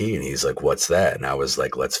wonky? And he's like, what's that? And I was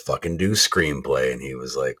like, let's fucking do ScreamPlay. And he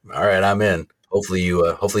was like, all right, I'm in. Hopefully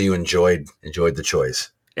you enjoyed the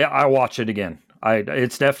choice. Yeah, I'll watch it again.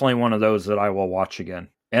 It's definitely one of those that I will watch again.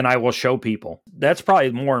 And I will show people. That's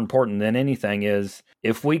probably more important than anything is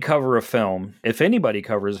if we cover a film, if anybody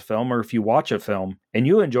covers a film, or if you watch a film and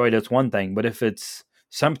you enjoy it, it's one thing. But if it's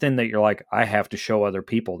something that you're like, I have to show other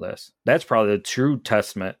people this. That's probably the true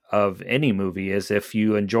testament of any movie is if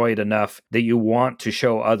you enjoy it enough that you want to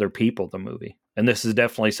show other people the movie. And this is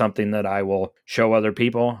definitely something that I will show other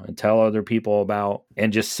people and tell other people about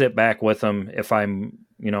and just sit back with them if I'm,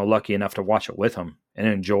 lucky enough to watch it with them and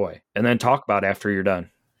enjoy and then talk about it after you're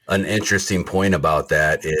done. An interesting point about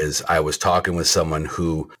that is I was talking with someone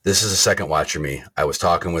who, this is a second watcher me. I was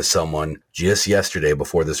talking with someone just yesterday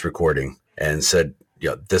before this recording and said,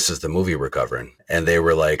 this is the movie we're covering. And they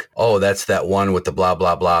were like, oh, that's that one with the blah,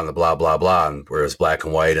 blah, blah, and the blah, blah, blah, and where it was black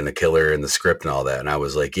and white and the killer and the script and all that. And I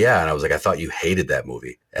was like, yeah. And I was like, I thought you hated that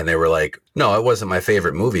movie. And they were like, no, it wasn't my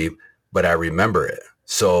favorite movie, but I remember it.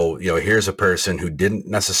 So, here's a person who didn't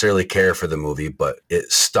necessarily care for the movie, but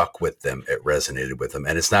it stuck with them. It resonated with them.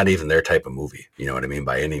 And it's not even their type of movie. You know what I mean?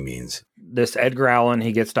 By any means. This Edgar Allan,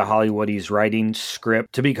 he gets to Hollywood. He's writing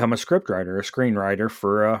script to become a scriptwriter, a screenwriter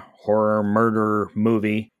for a horror murder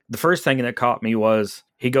movie. The first thing that caught me was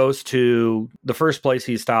he goes to the first place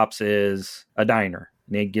he stops is a diner.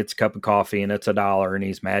 And he gets a cup of coffee and it's $1 and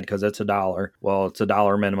he's mad because it's $1. Well, it's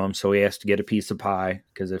 $1 minimum, so he has to get a piece of pie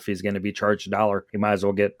because if he's going to be charged $1, he might as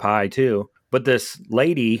well get pie too. But this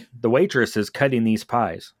lady, the waitress, is cutting these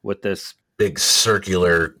pies with this big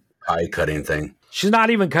circular pie cutting thing. She's not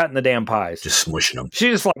even cutting the damn pies. Just smushing them.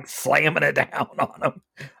 She's just like slamming it down on them.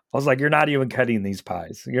 I was like, you're not even cutting these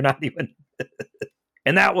pies. You're not even...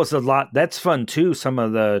 And that was a lot. That's fun too. Some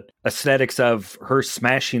of the aesthetics of her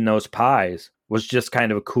smashing those pies was just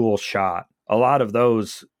kind of a cool shot. A lot of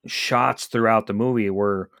those shots throughout the movie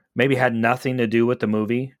were maybe had nothing to do with the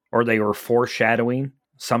movie or they were foreshadowing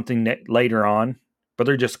something that later on, but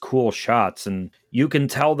they're just cool shots. And you can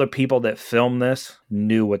tell the people that filmed this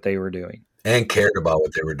knew what they were doing. And cared about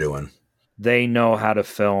what they were doing. They know how to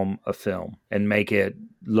film a film and make it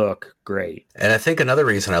look great. And I think another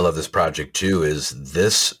reason I love this project too is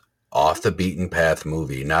this off the beaten path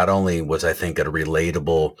movie. Not only was I think a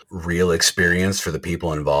relatable, real experience for the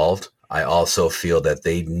people involved, I also feel that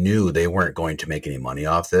they knew they weren't going to make any money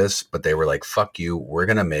off this, but they were like, fuck you, we're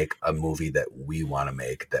going to make a movie that we want to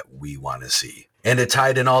make, that we want to see. And it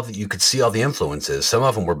tied in you could see all the influences. Some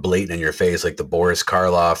of them were blatant in your face, like the Boris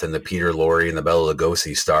Karloff and the Peter Lorre and the Bela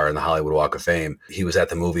Lugosi star in the Hollywood Walk of Fame. He was at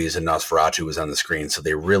the movies and Nosferatu was on the screen. So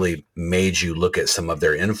they really made you look at some of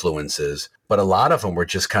their influences. But a lot of them were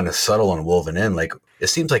just kind of subtle and woven in. Like it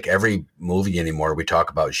seems like every movie anymore, we talk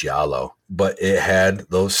about giallo, but it had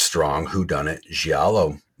those strong whodunit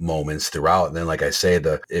giallo moments throughout. And then, like I say,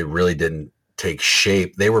 it really didn't take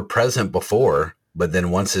shape. They were present before, but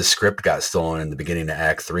then once his script got stolen in the beginning of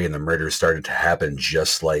Act 3 and the murders started to happen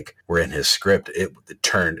just like were in his script, it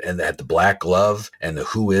turned, and it had the black glove and the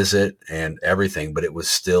who is it and everything, but it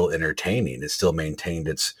was still entertaining. It still maintained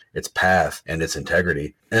its path and its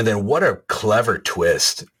integrity. And then what a clever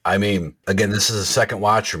twist. I mean, again, this is a second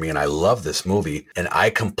watch for me, and I love this movie, and I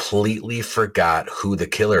completely forgot who the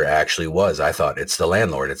killer actually was. I thought, it's the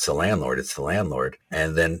landlord, it's the landlord, it's the landlord.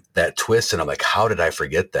 And then that twist, and I'm like, how did I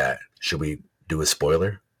forget that? Should we do a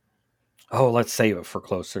spoiler? Oh, let's save it for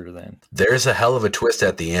closer to then. There's a hell of a twist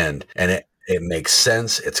at the end, and it makes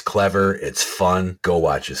sense. It's clever. It's fun. Go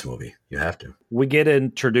watch this movie. You have to. We get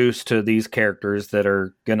introduced to these characters that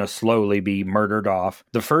are going to slowly be murdered off.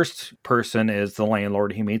 The first person is the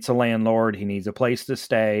landlord. He meets a landlord. He needs a place to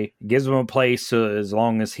stay. He gives him a place as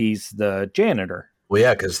long as he's the janitor. Well,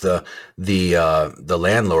 yeah, because the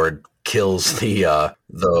landlord kills the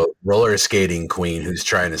roller skating queen who's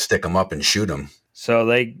trying to stick him up and shoot him. So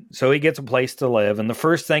he gets a place to live, and the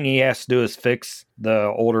first thing he has to do is fix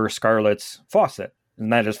the older Scarlett's faucet. Isn't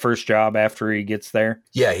that his first job after he gets there?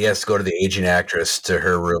 Yeah, he has to go to the aging actress to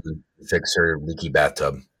her room and fix her leaky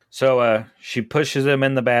bathtub. So she pushes him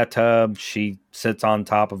in the bathtub. She sits on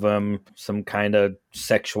top of him. Some kind of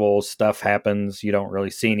sexual stuff happens. You don't really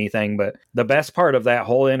see anything. But the best part of that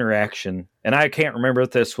whole interaction, and I can't remember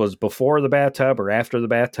if this was before the bathtub or after the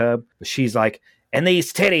bathtub, but she's like, and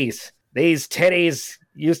these titties,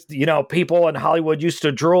 people in Hollywood used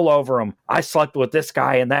to drool over them. I slept with this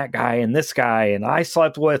guy and that guy and this guy, and I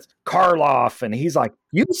slept with Karloff. And he's like,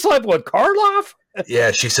 you slept with Karloff?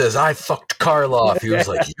 Yeah, she says, I fucked Karloff. He was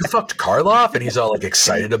like, you fucked Karloff? And he's all like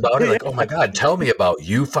excited about it. Like, oh my God, tell me about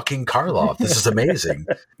you fucking Karloff. This is amazing.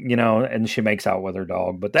 And she makes out with her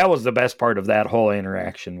dog. But that was the best part of that whole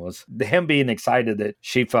interaction, was him being excited that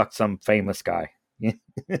she fucked some famous guy.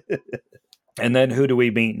 And then who do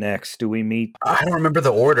we meet next? Do we meet? I don't remember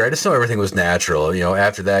the order. I just know everything was natural.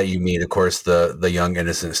 After that, you meet, of course, the young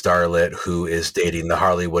innocent starlet who is dating the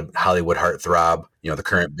Hollywood heartthrob, the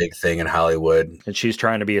current big thing in Hollywood. And she's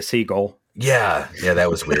trying to be a seagull. Yeah,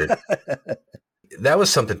 that was weird. That was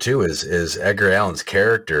something too, is Edgar Allan's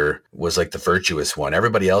character was like the virtuous one.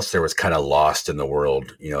 Everybody else there was kind of lost in the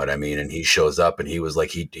world, you know what I mean? And he shows up and he was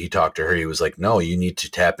like, he talked to her. He was like, no, you need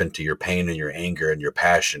to tap into your pain and your anger and your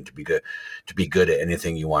passion to be good at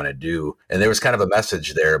anything you want to do. And there was kind of a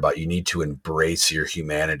message there about you need to embrace your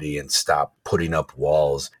humanity and stop putting up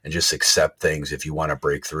walls and just accept things if you want to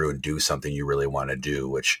break through and do something you really want to do,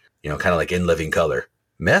 which, kind of like In Living Color.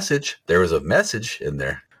 Message. There was a message in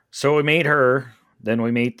there. So we meet her. Then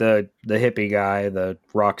we meet the hippie guy, the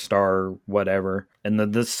rock star, whatever. And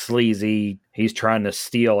the sleazy, he's trying to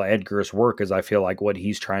steal Edgar's work, as I feel like what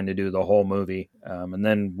he's trying to do the whole movie. And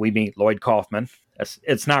then we meet Lloyd Kaufman.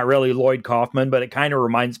 It's not really Lloyd Kaufman, but it kind of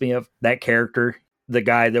reminds me of that character, the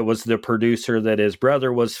guy that was the producer that his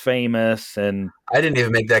brother was famous. And I didn't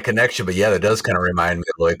even make that connection, but yeah, that does kind of remind me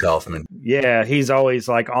of Lloyd Kaufman. Yeah, he's always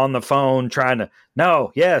like on the phone trying to,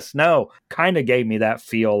 no, yes, no. Kind of gave me that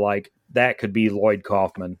feel like that could be Lloyd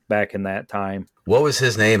Kaufman back in that time. What was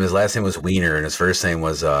his name? His last name was Wiener, and his first name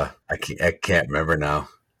was, I can't remember now.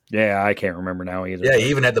 Yeah, I can't remember now either. Yeah, he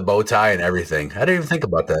even had the bow tie and everything. I didn't even think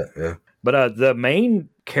about that. Yeah. But the main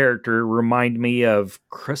character reminded me of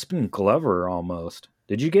Crispin Glover almost.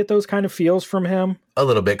 Did you get those kind of feels from him? A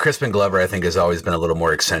little bit. Crispin Glover, I think, has always been a little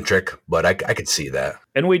more eccentric, but I could see that.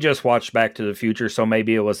 And we just watched Back to the Future, so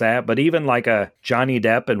maybe it was that. But even like a Johnny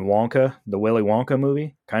Depp and Wonka, the Willy Wonka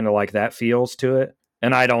movie, kind of like that feels to it.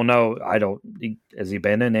 And I don't know, has he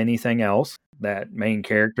been in anything else, that main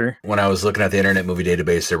character? When I was looking at the Internet Movie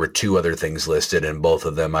Database, there were 2 other things listed, and both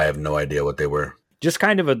of them, I have no idea what they were. Just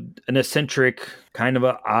kind of an eccentric, kind of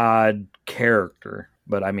an odd character.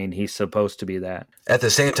 But I mean, he's supposed to be that. At the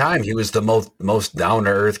same time, he was the most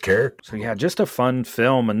down-to-earth character. So yeah, just a fun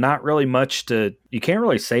film, and not really much you can't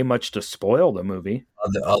really say much to spoil the movie.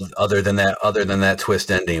 Other than that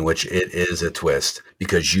twist ending, which it is a twist,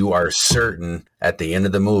 because you are certain at the end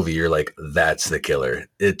of the movie, you're like, that's the killer.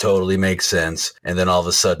 It totally makes sense. And then all of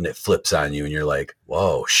a sudden it flips on you and you're like,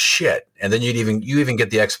 whoa, shit. And then you even get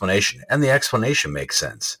the explanation, and the explanation makes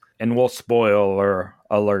sense. And we'll spoiler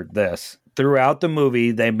alert this. Throughout the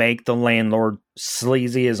movie, they make the landlord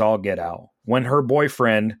sleazy as all get out. When her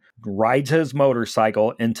boyfriend rides his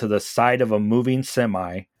motorcycle into the side of a moving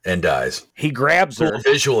semi and dies, he grabs her. Cool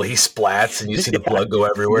visual, he splats and you see the blood go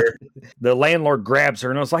everywhere. The landlord grabs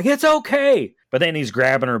her and was like, it's okay. But then he's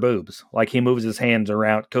grabbing her boobs. Like he moves his hands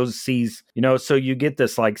around, goes sees, so you get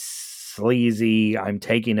this like sleazy, I'm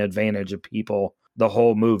taking advantage of people the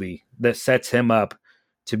whole movie that sets him up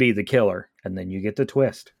to be the killer. And then you get the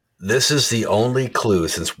twist. This is the only clue,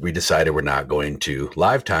 since we decided we're not going to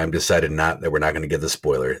Lifetime decided that we're not going to give the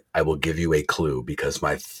spoiler. I will give you a clue, because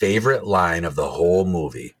my favorite line of the whole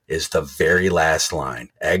movie is the very last line.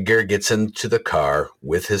 Edgar gets into the car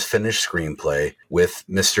with his finished screenplay with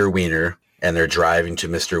Mr. Wiener, and they're driving to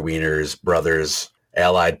Mr. Wiener's brother's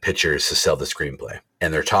Allied Pictures to sell the screenplay.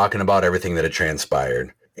 And they're talking about everything that had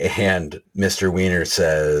transpired. And Mr. Wiener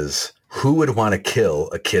says, "Who would want to kill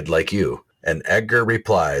a kid like you?" And Edgar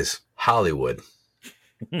replies, "Hollywood."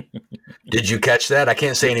 Did you catch that? I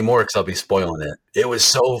can't say any more because I'll be spoiling it. It was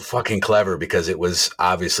so fucking clever because it was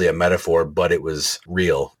obviously a metaphor, but it was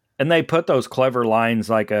real. And they put those clever lines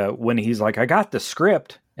like when he's like, "I got the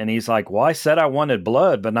script." And he's like, "Well, I said I wanted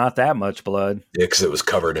blood, but not that much blood." Yeah, because it was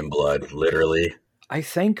covered in blood, literally. I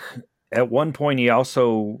think at one point he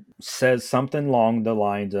also says something along the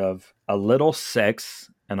lines of a little sex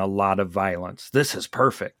and a lot of violence. This is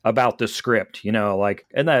perfect about the script, and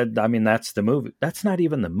that, I mean, that's the movie. That's not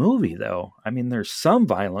even the movie though. I mean, there's some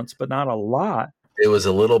violence, but not a lot. It was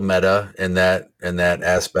a little meta in that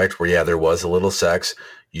aspect where, yeah, there was a little sex.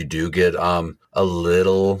 You do get a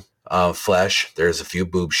little flesh. There's a few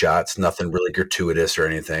boob shots, nothing really gratuitous or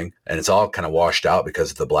anything. And it's all kind of washed out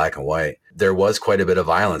because of the black and white. There was quite a bit of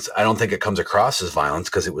violence. I don't think it comes across as violence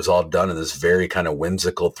because it was all done in this very kind of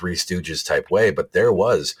whimsical Three Stooges type way. But there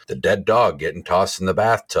was the dead dog getting tossed in the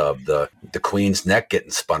bathtub, the queen's neck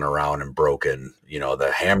getting spun around and broken,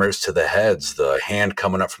 the hammers to the heads, the hand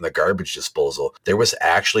coming up from the garbage disposal. There was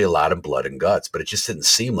actually a lot of blood and guts, but it just didn't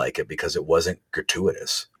seem like it because it wasn't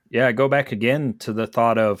gratuitous. Yeah, I go back again to the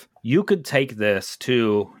thought of you could take this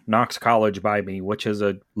to Knox College by me, which is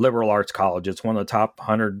a liberal arts college. It's one of the top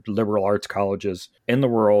 100 liberal arts colleges in the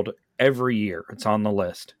world every year. It's on the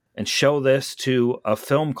list. And show this to a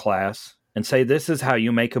film class and say, this is how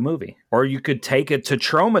you make a movie. Or you could take it to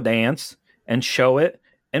Trauma Dance and show it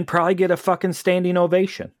and probably get a fucking standing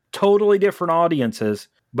ovation. Totally different audiences,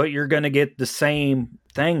 but you're going to get the same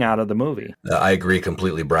thing out of the movie. I agree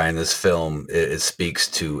completely, Brian. This film, it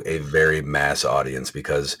speaks to a very mass audience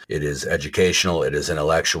because it is educational, it is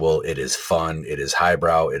intellectual, it is fun, it is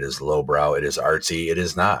highbrow, it is lowbrow, it is artsy, it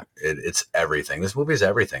is not. It's everything. This movie is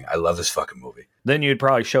everything. I love this fucking movie. Then you'd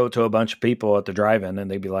probably show it to a bunch of people at the drive-in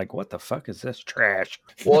and they'd be like, what the fuck is this trash?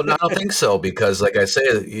 Well, no, I don't think so, because like I say,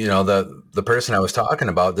 the person I was talking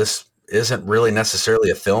about, this isn't really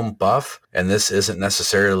necessarily a film buff, and this isn't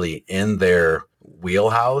necessarily in their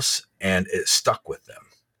wheelhouse, and it stuck with them.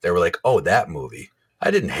 They were like, "Oh, that movie.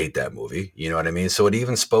 I didn't hate that movie." You know what I mean? So it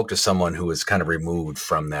even spoke to someone who was kind of removed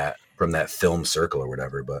from that film circle or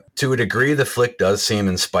whatever. But to a degree, the flick does seem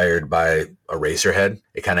inspired by Eraserhead.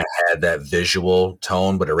 It kind of had that visual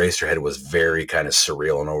tone, but Eraserhead was very kind of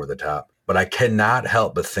surreal and over the top. But I cannot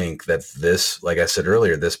help but think that this, like I said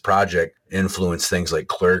earlier, this project influenced things like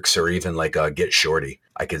Clerks or even like Get Shorty.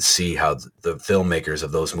 I could see how the filmmakers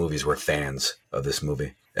of those movies were fans of this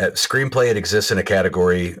movie. At Screenplay, it exists in a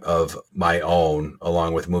category of my own,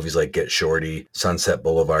 along with movies like Get Shorty, Sunset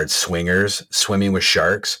Boulevard, Swingers, Swimming with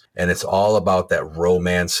Sharks. And it's all about that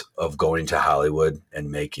romance of going to Hollywood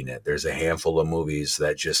and making it. There's a handful of movies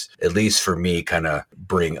that just, at least for me, kind of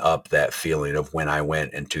bring up that feeling of when I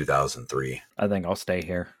went in 2003. I think I'll stay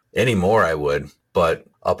here. Anymore, I would. But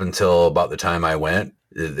up until about the time I went,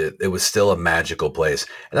 it was still a magical place.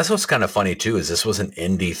 And that's what's kind of funny, too, is this was an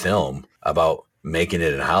indie film about making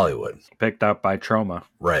it in Hollywood. Picked up by Troma.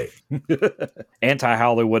 Right.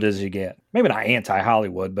 Anti-Hollywood as you get. Maybe not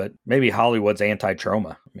anti-Hollywood, but maybe Hollywood's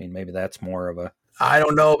anti-Troma. I mean, maybe that's more of a... I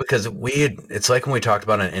don't know, because it's like when we talked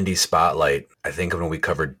about an indie spotlight, I think when we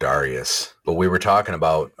covered Darius, but we were talking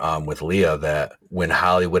about with Leah that when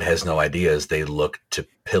Hollywood has no ideas, they look to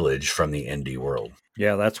pillage from the indie world.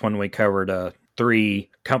 Yeah, that's when we covered 3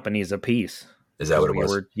 companies apiece. Is that what it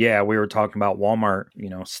was? We were talking about Walmart,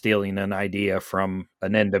 stealing an idea from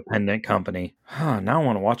an independent company. Now I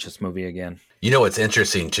want to watch this movie again. What's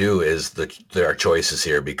interesting, too, is there are choices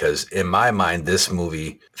here because in my mind, this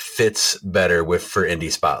movie fits better for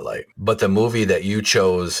Indie Spotlight. But the movie that you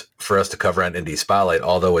chose for us to cover on Indie Spotlight,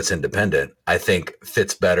 although it's independent, I think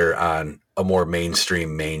fits better on a more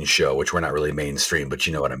mainstream main show, which we're not really mainstream, but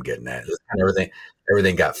you know what I'm getting at.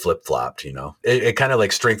 Everything got flip-flopped, It kind of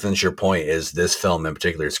like strengthens your point is this film in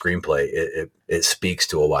particular, Screenplay, it speaks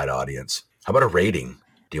to a wide audience. How about a rating?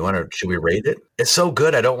 Should we rate it? It's so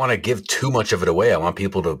good. I don't want to give too much of it away. I want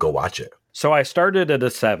people to go watch it. So I started at a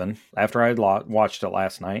 7 after I watched it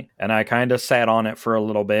last night, and I kind of sat on it for a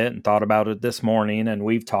little bit and thought about it this morning, and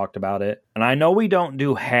we've talked about it. And I know we don't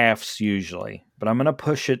do halves usually, but I'm going to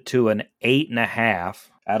push it to an 8.5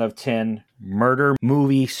 out of 10 murder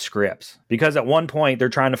movie scripts. Because at one point, they're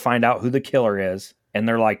trying to find out who the killer is, And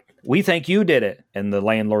they're like, we think you did it. And the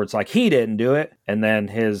landlord's like, he didn't do it. And then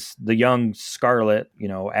the young Scarlett,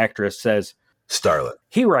 actress says, Starlet.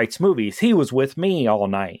 he writes movies. He was with me all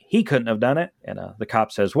night. He couldn't have done it. And the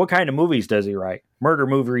cop says, what kind of movies does he write? Murder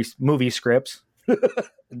movie scripts.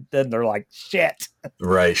 Then they're like, shit.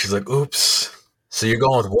 Right. She's like, oops. So you're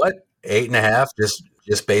going with what? 8.5?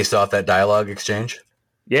 Just based off that dialogue exchange?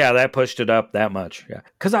 Yeah, that pushed it up that much. Yeah.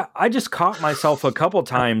 Because I just caught myself a couple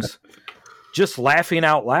times just laughing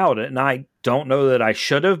out loud. And I don't know that I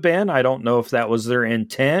should have been. I don't know if that was their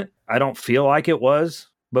intent. I don't feel like it was.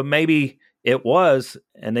 But maybe it was.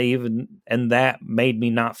 And that made me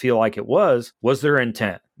not feel like it was their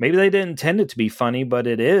intent. Maybe they didn't intend it to be funny, but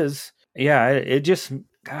it is. Yeah, it just,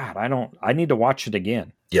 God, I need to watch it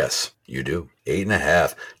again. Yes, you do.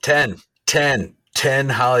 8.5. 10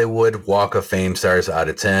 Hollywood Walk of Fame stars out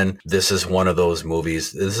of 10. This is one of those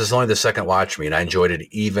movies. This is only the second watch for me, and I enjoyed it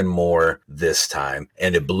even more this time.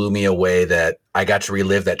 And it blew me away that I got to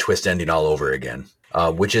relive that twist ending all over again,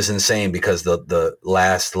 which is insane because the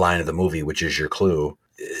last line of the movie, which is your clue,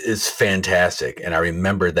 is fantastic. And I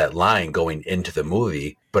remembered that line going into the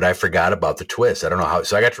movie, but I forgot about the twist. I don't know how.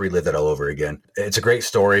 So I got to relive that all over again. It's a great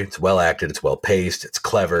story. It's well acted. It's well paced. It's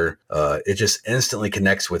clever. It just instantly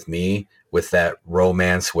connects with me with that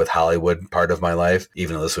romance with Hollywood part of my life.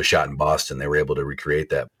 Even though this was shot in Boston, they were able to recreate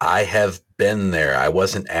that. I have been there. I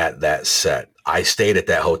wasn't at that set. I stayed at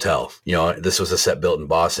that hotel. This was a set built in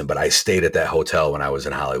Boston, but I stayed at that hotel when I was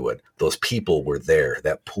in Hollywood. Those people were there.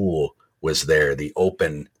 That pool was there. The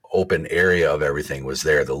open area of everything was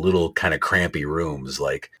there. The little kind of crampy rooms,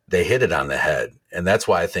 like they hit it on the head. And that's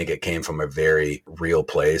why I think it came from a very real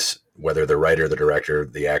place, whether the writer, the director,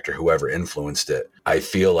 the actor, whoever influenced it. I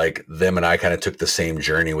feel like them and I kind of took the same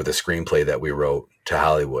journey with the screenplay that we wrote to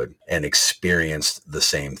Hollywood and experienced the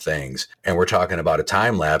same things. And we're talking about a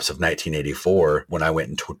time lapse of 1984 when I went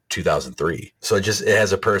in 2003. So it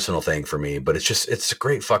has a personal thing for me, but it's a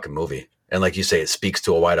great fucking movie. And like you say, it speaks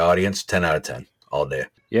to a wide audience. 10 out of 10 all day.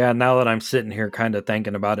 Yeah, now that I'm sitting here kind of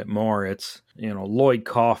thinking about it more, it's, Lloyd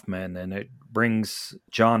Kaufman, and it brings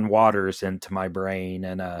John Waters into my brain.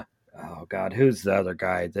 And, oh God, who's the other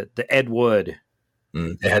guy? The Ed Wood.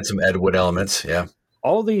 It had some Ed Wood elements, yeah.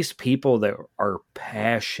 All these people that are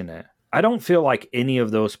passionate. I don't feel like any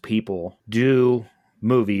of those people do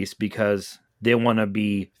movies because they want to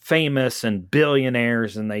be famous and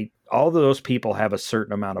billionaires, and all of those people have a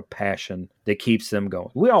certain amount of passion that keeps them going.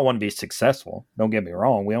 We all want to be successful. Don't get me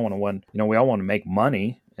wrong. We all want to make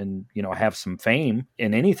money and, have some fame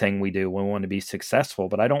in anything we do. We want to be successful,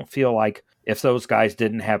 but I don't feel like if those guys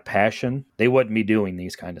didn't have passion, they wouldn't be doing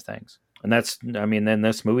these kind of things. And in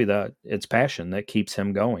this movie, it's passion that keeps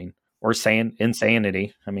him going. Or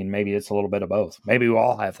insanity. Maybe it's a little bit of both. Maybe we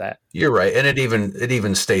all have that. You're right. And it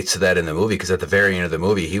even states that in the movie, because at the very end of the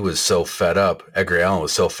movie, he was so fed up. Edgar Allan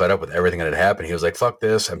was so fed up with everything that had happened. He was like, fuck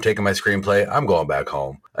this. I'm taking my screenplay. I'm going back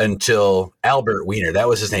home. Until Albert Wiener, that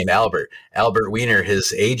was his name, Albert Wiener,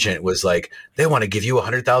 his agent, was like, they want to give you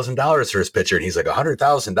 $100,000 for his picture. And he's like,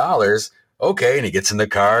 $100,000? Okay. And he gets in the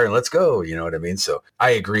car and let's go. You know what I mean? So I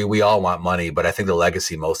agree. We all want money, but I think the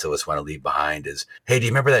legacy most of us want to leave behind is, hey, do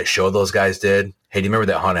you remember that show those guys did? Hey, do you remember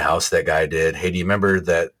that haunted house that guy did? Hey, do you remember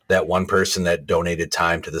that one person that donated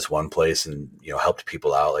time to this one place and, helped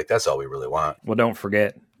people out? Like, that's all we really want. Well, don't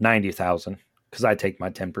forget 90,000 because I take my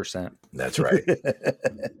 10%. That's right.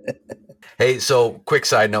 Hey, so quick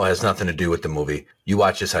side note, has nothing to do with the movie. You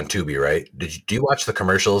watch this on Tubi, right? Do you watch the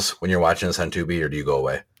commercials when you're watching this on Tubi, or do you go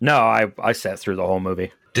away? No, I sat through the whole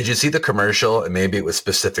movie. Did you see the commercial? And maybe it was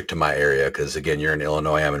specific to my area because, again, you're in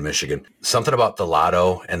Illinois, I'm in Michigan. Something about the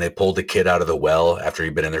lotto, and they pulled the kid out of the well after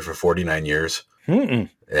he'd been in there for 49 years. Mm-mm.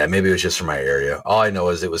 Yeah, maybe it was just from my area. All I know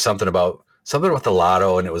is it was something with the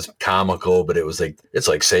lotto, and it was comical, but it was like, it's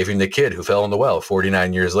like saving the kid who fell in the well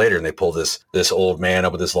 49 years later. And they pull this old man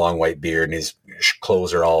up with this long white beard, and his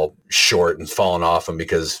clothes are all short and falling off him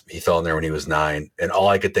because he fell in there when he was 9. And all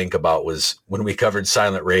I could think about was when we covered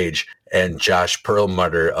Silent Rage, and Josh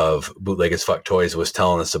Perlmutter of Bootleg as Fuck Toys was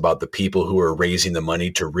telling us about the people who were raising the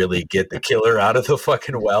money to really get the killer out of the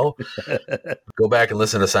fucking well. Go back and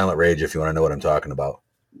listen to Silent Rage if you want to know what I'm talking about.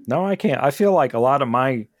 No, I can't. I feel like a lot of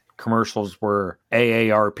my commercials were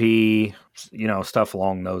AARP, stuff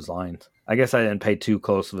along those lines. I guess I didn't pay too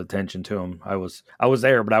close of attention to them. I was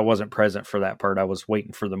there, but I wasn't present for that part. I was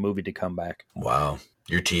waiting for the movie to come back. Wow.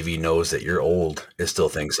 Your TV knows that you're old. It still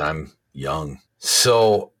thinks I'm young.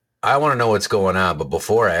 So I want to know what's going on. But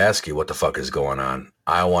before I ask you what the fuck is going on,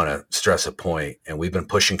 I want to stress a point. And we've been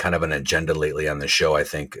pushing kind of an agenda lately on the show, I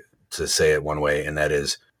think, to say it one way, and that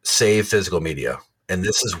is save physical media. And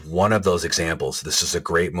this is one of those examples. This is a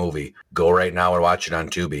great movie. Go right now and watch it on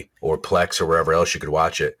Tubi or Plex or wherever else you could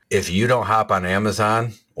watch it. If you don't hop on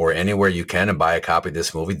Amazon or anywhere you can and buy a copy of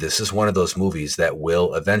this movie, this is one of those movies that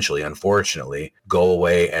will eventually, unfortunately, go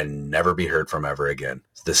away and never be heard from ever again.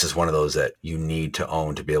 This is one of those that you need to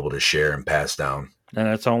own to be able to share and pass down. And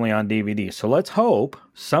it's only on DVD. So let's hope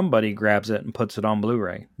somebody grabs it and puts it on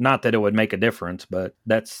Blu-ray. Not that it would make a difference, but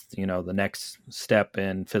that's, the next step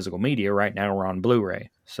in physical media. Right now we're on Blu-ray.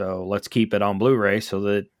 So let's keep it on Blu-ray so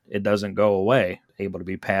that it doesn't go away, able to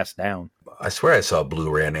be passed down. I swear I saw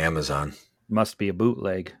Blu-ray on Amazon. Must be a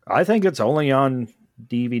bootleg. I think it's only on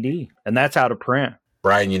DVD, and that's out of print.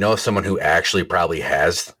 Brian, you know someone who actually probably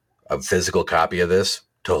has a physical copy of this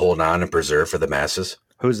to hold on and preserve for the masses?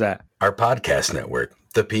 Who's that? Our podcast network,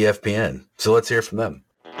 the PFPN. So let's hear from them.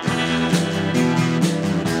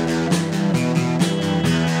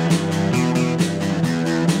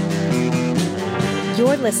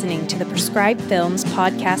 You're listening to the Prescribed Films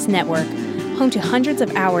Podcast Network, home to hundreds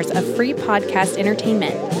of hours of free podcast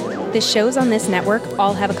entertainment. The shows on this network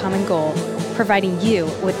all have a common goal, providing you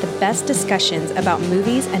with the best discussions about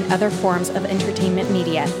movies and other forms of entertainment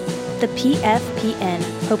media. The PFPN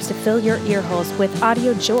hopes to fill your earholes with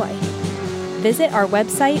audio joy. Visit our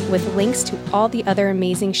website with links to all the other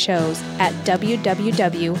amazing shows at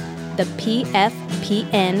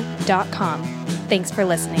www.thepfpn.com. Thanks for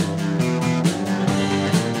listening.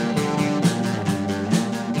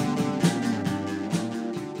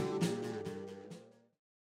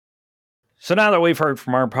 So now that we've heard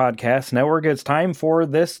from our podcast network, it's time for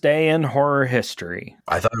This Day in Horror History.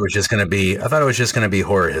 I thought it was just going to be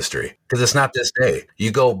horror history because it's not this day.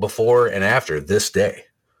 You go before and after this day.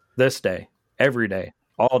 This day, every day,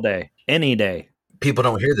 all day, any day. People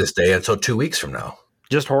don't hear this day until 2 weeks from now.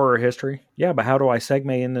 Just horror history? Yeah, but how do I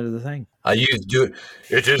segue into the thing? You do it.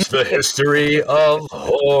 It is the history of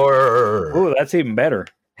horror. Ooh, that's even better.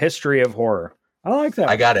 History of horror. I like that.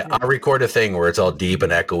 I got it. I'll record a thing where it's all deep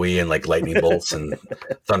and echoey and like lightning bolts and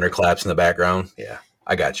thunderclaps in the background. Yeah,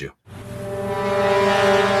 I got you.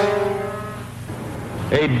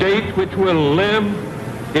 A date which will live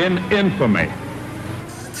in infamy.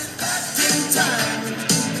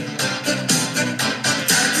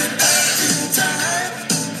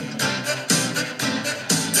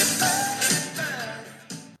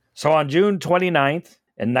 So on June 29th,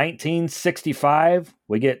 in 1965,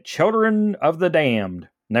 we get Children of the Damned.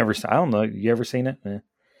 I don't know. You ever seen it?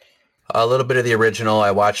 A little bit of the original.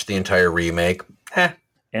 I watched the entire remake.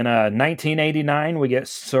 In 1989, we get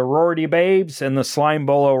Sorority Babes and the Slime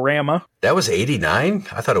Bowl-O-Rama. That was 89?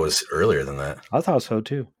 I thought it was earlier than that. I thought so,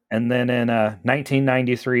 too. And then in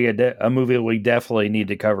 1993, a movie we definitely need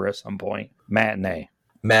to cover at some point, Matinee.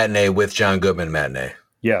 Matinee with John Goodman, Matinee.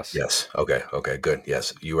 Yes. Yes. Okay, good.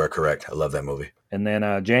 Yes, you are correct. I love that movie. And then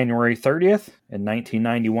January 30th in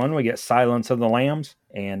 1991, we get Silence of the Lambs.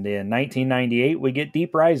 And in 1998, we get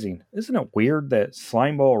Deep Rising. Isn't it weird that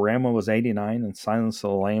Slime Bowl-O-Rama was 89 and Silence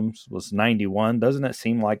of the Lambs was 91? Doesn't it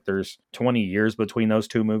seem like there's 20 years between those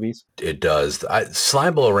two movies? It does.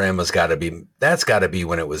 Slime Bowl-O-Rama's got to be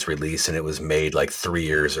when it was released and it was made like 3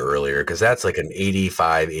 years earlier because that's like an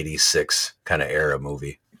 85, 86 kind of era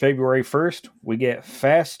movie. February 1st, we get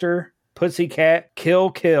Faster, Pussycat, Kill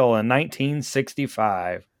Kill in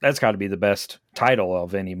 1965. That's got to be the best title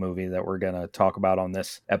of any movie that we're going to talk about on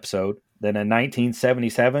this episode. Then in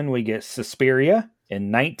 1977, we get Suspiria.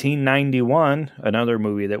 In 1991, another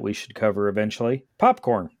movie that we should cover eventually,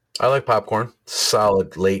 Popcorn. I like Popcorn.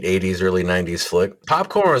 Solid late 80s, early 90s flick.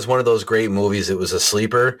 Popcorn was one of those great movies. It was a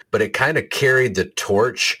sleeper, but it kind of carried the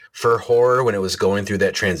torch for horror when it was going through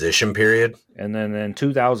that transition period. And then in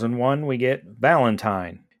 2001, we get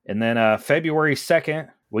Valentine. And then February 2nd,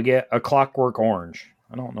 we get A Clockwork Orange.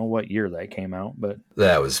 I don't know what year that came out, but...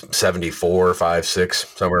 That was 74, 5, 6,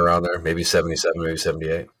 somewhere around there. Maybe 77, maybe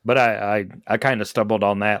 78. But I kind of stumbled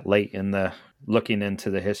on that late in the looking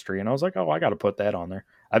into the history, and I was like, oh, I got to put that on there.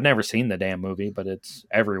 I've never seen the damn movie, but it's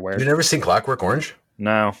everywhere. You've never seen Clockwork Orange?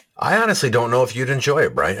 No. I honestly don't know if you'd enjoy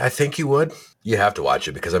it, Brian. I think you would. You have to watch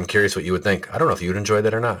it because I'm curious what you would think. I don't know if you would enjoy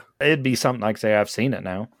that or not. It'd be something like, say, I've seen it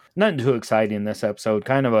now. Nothing too exciting this episode.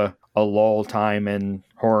 Kind of a lull time in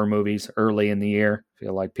horror movies early in the year.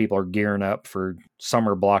 Feel like people are gearing up for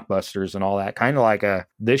summer blockbusters and all that. Kind of like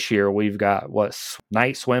this year, we've got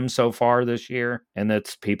Night Swim so far this year. And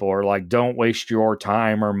it's people are like, don't waste your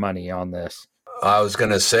time or money on this. I was going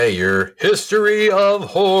to say your history of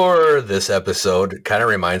horror this episode kind of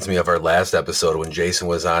reminds me of our last episode when Jason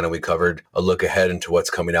was on and we covered a look ahead into what's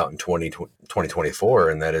coming out in 2024.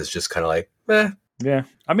 And that is just kind of like, Yeah.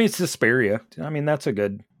 I mean, it's Suspiria. I mean, that's a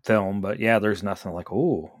good film, but yeah, there's nothing like,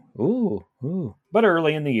 ooh, Ooh. But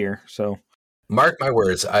early in the year, so. Mark my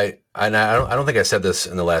words. I don't think I said this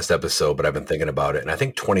in the last episode, but I've been thinking about it, and I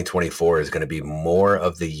think 2024 is going to be more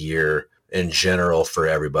of the year in general for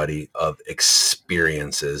everybody of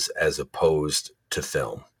experiences as opposed to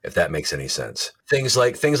film, if that makes any sense. Things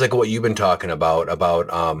like what you've been talking about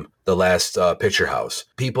the last Picture House.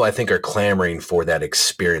 People, I think, are clamoring for that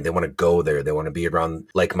experience. They want to go there. They want to be around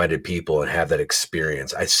like-minded people and have that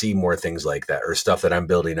experience. I see more things like that, or stuff that I'm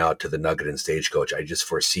building out to the Nugget and Stagecoach. I just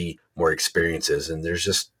foresee more experiences, and there's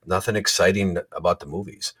just nothing exciting about the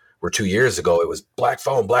movies. Where 2 years ago, it was black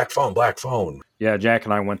phone. Yeah, Jack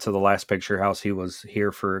and I went to the last Picture House. He was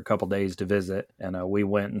here for a couple days to visit, and we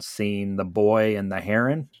went and seen The Boy and the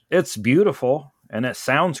Heron. It's beautiful, and it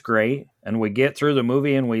sounds great. And we get through the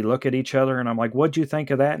movie, and we look at each other, and I'm like, what'd you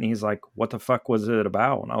think of that? And he's like, what the fuck was it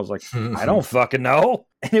about? And I was like, I don't fucking know.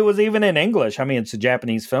 And it was even in English. I mean, it's a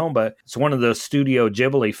Japanese film, but it's one of the Studio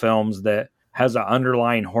Ghibli films that has an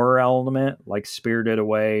underlying horror element, like Spirited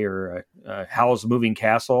Away or Howl's Moving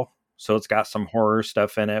Castle. So it's got some horror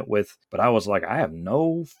stuff in it but I was like, I have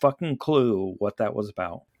no fucking clue what that was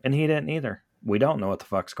about. And he didn't either. We don't know what the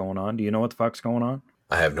fuck's going on. Do you know what the fuck's going on?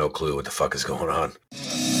 I have no clue what the fuck is going on.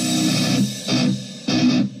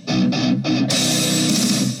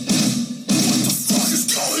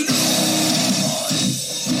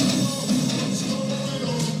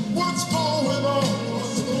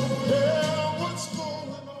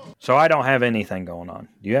 So I don't have anything going on.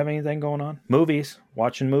 Do you have anything going on? Movies.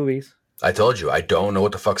 Watching movies. I told you, I don't know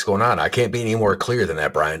what the fuck's going on. I can't be any more clear than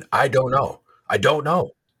that, Brian. I don't know.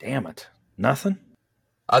 Damn it. Nothing?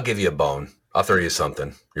 I'll give you a bone. I'll throw you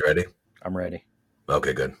something. You ready? I'm ready.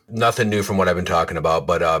 Okay, good. Nothing new from what I've been talking about,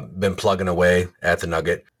 but been plugging away at the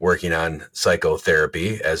Nugget, working on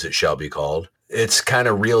psychotherapy, as it shall be called. It's kind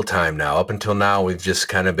of real time now. Up until now, we've just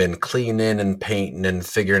kind of been cleaning and painting and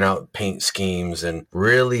figuring out paint schemes and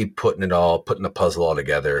really putting the puzzle all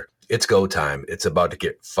together. It's go time. It's about to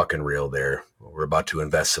get fucking real there. We're about to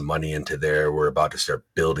invest some money into there. We're about to start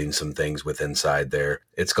building some things with inside there.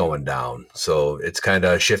 It's going down. So it's kind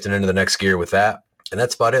of shifting into the next gear with that. And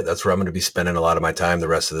that's about it. That's where I'm going to be spending a lot of my time the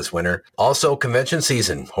rest of this winter. Also, convention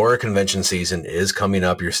season, horror convention season is coming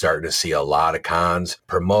up. You're starting to see a lot of cons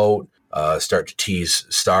promote, start to tease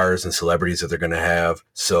stars and celebrities that they're going to have.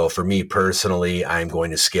 So for me personally, I'm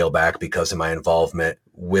going to scale back because of my involvement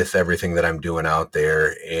with everything that I'm doing out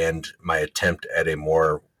there and my attempt at a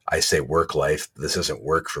more, I say work life. This isn't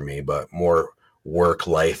work for me, but more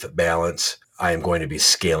work-life balance. I am going to be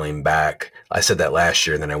scaling back. I said that last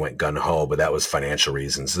year and then I went gung-ho, but that was financial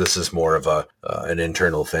reasons. This is more of an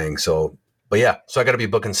internal thing. So I got to be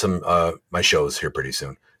booking some my shows here pretty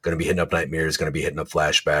soon. Going to be hitting up Nightmares, going to be hitting up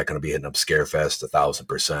Flashback, going to be hitting up Scarefest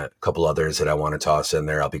 1,000%. A couple others that I want to toss in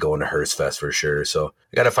there. I'll be going to Hearstfest for sure. So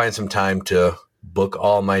I got to find some time to book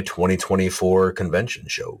all my 2024 convention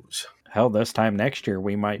shows. Hell, this time next year,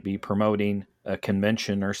 we might be promoting a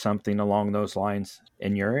convention or something along those lines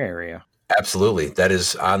in your area. Absolutely. That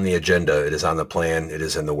is on the agenda. It is on the plan. It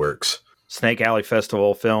is in the works. Snake Alley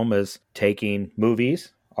Festival Film is taking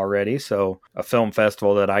movies already. So a film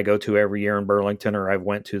festival that I go to every year in Burlington, or I've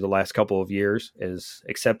went to the last couple of years, is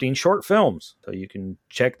accepting short films. So you can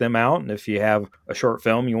check them out. And if you have a short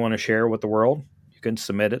film you want to share with the world, you can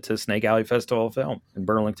submit it to Snake Alley Festival of Film in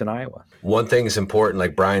Burlington, Iowa. One thing is important,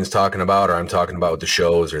 like Brian's talking about, or I'm talking about with the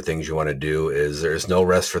shows or things you want to do, is there's no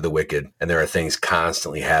rest for the wicked. And there are things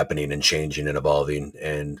constantly happening and changing and evolving.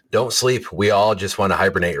 And don't sleep. We all just want to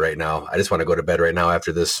hibernate right now. I just want to go to bed right now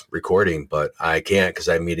after this recording, but I can't because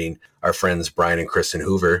I'm meeting our friends Brian and Kristen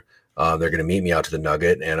Hoover. They're going to meet me out to the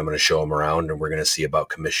Nugget, and I'm going to show them around, and we're going to see about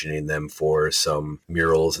commissioning them for some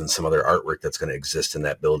murals and some other artwork that's going to exist in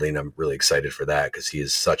that building. I'm really excited for that because he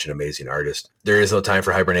is such an amazing artist. There is no time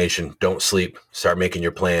for hibernation. Don't sleep. Start making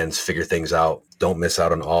your plans. Figure things out. Don't miss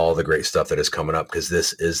out on all the great stuff that is coming up because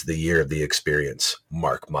this is the year of the experience.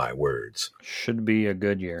 Mark my words. Should be a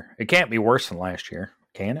good year. It can't be worse than last year,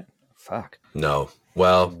 can it? Fuck. No.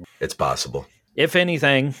 Well, it's possible. If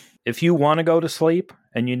anything, if you want to go to sleep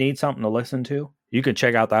and you need something to listen to, you can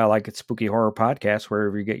check out the I Like It Spooky Horror podcast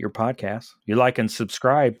wherever you get your podcasts. You like and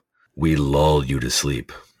subscribe. We lull you to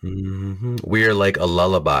sleep. Mm-hmm. We are like a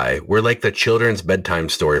lullaby. We're like the children's bedtime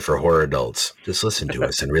story for horror adults. Just listen to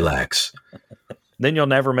us and relax. Then you'll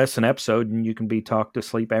never miss an episode, and you can be talked to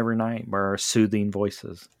sleep every night by our soothing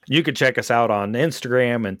voices. You can check us out on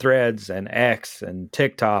Instagram and Threads and X and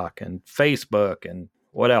TikTok and Facebook and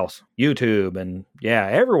what else? YouTube and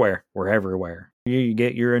everywhere. We're everywhere. You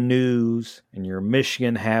get your news and your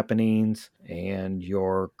Michigan happenings and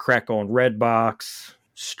your Crackle and Redbox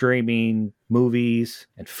streaming movies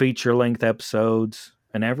and feature-length episodes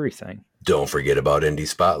and everything. Don't forget about Indie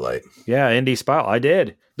Spotlight. Yeah, Indie Spotlight. I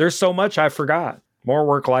did. There's so much I forgot. More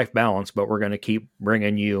work-life balance, but we're going to keep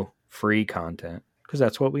bringing you free content because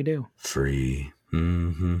that's what we do. Free.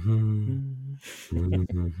 I'm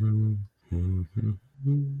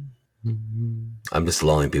just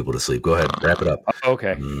lulling people to sleep. Go ahead. Wrap it up.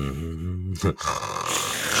 Okay.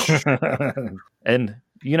 And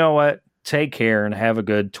you know what? Take care and have a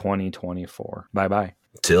good 2024. Bye-bye.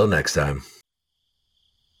 Till next time.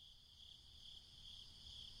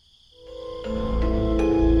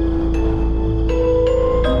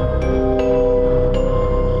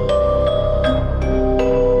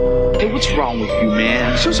 Hey, what's wrong with you,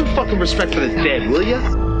 man? Show some fucking respect for the dead, will ya?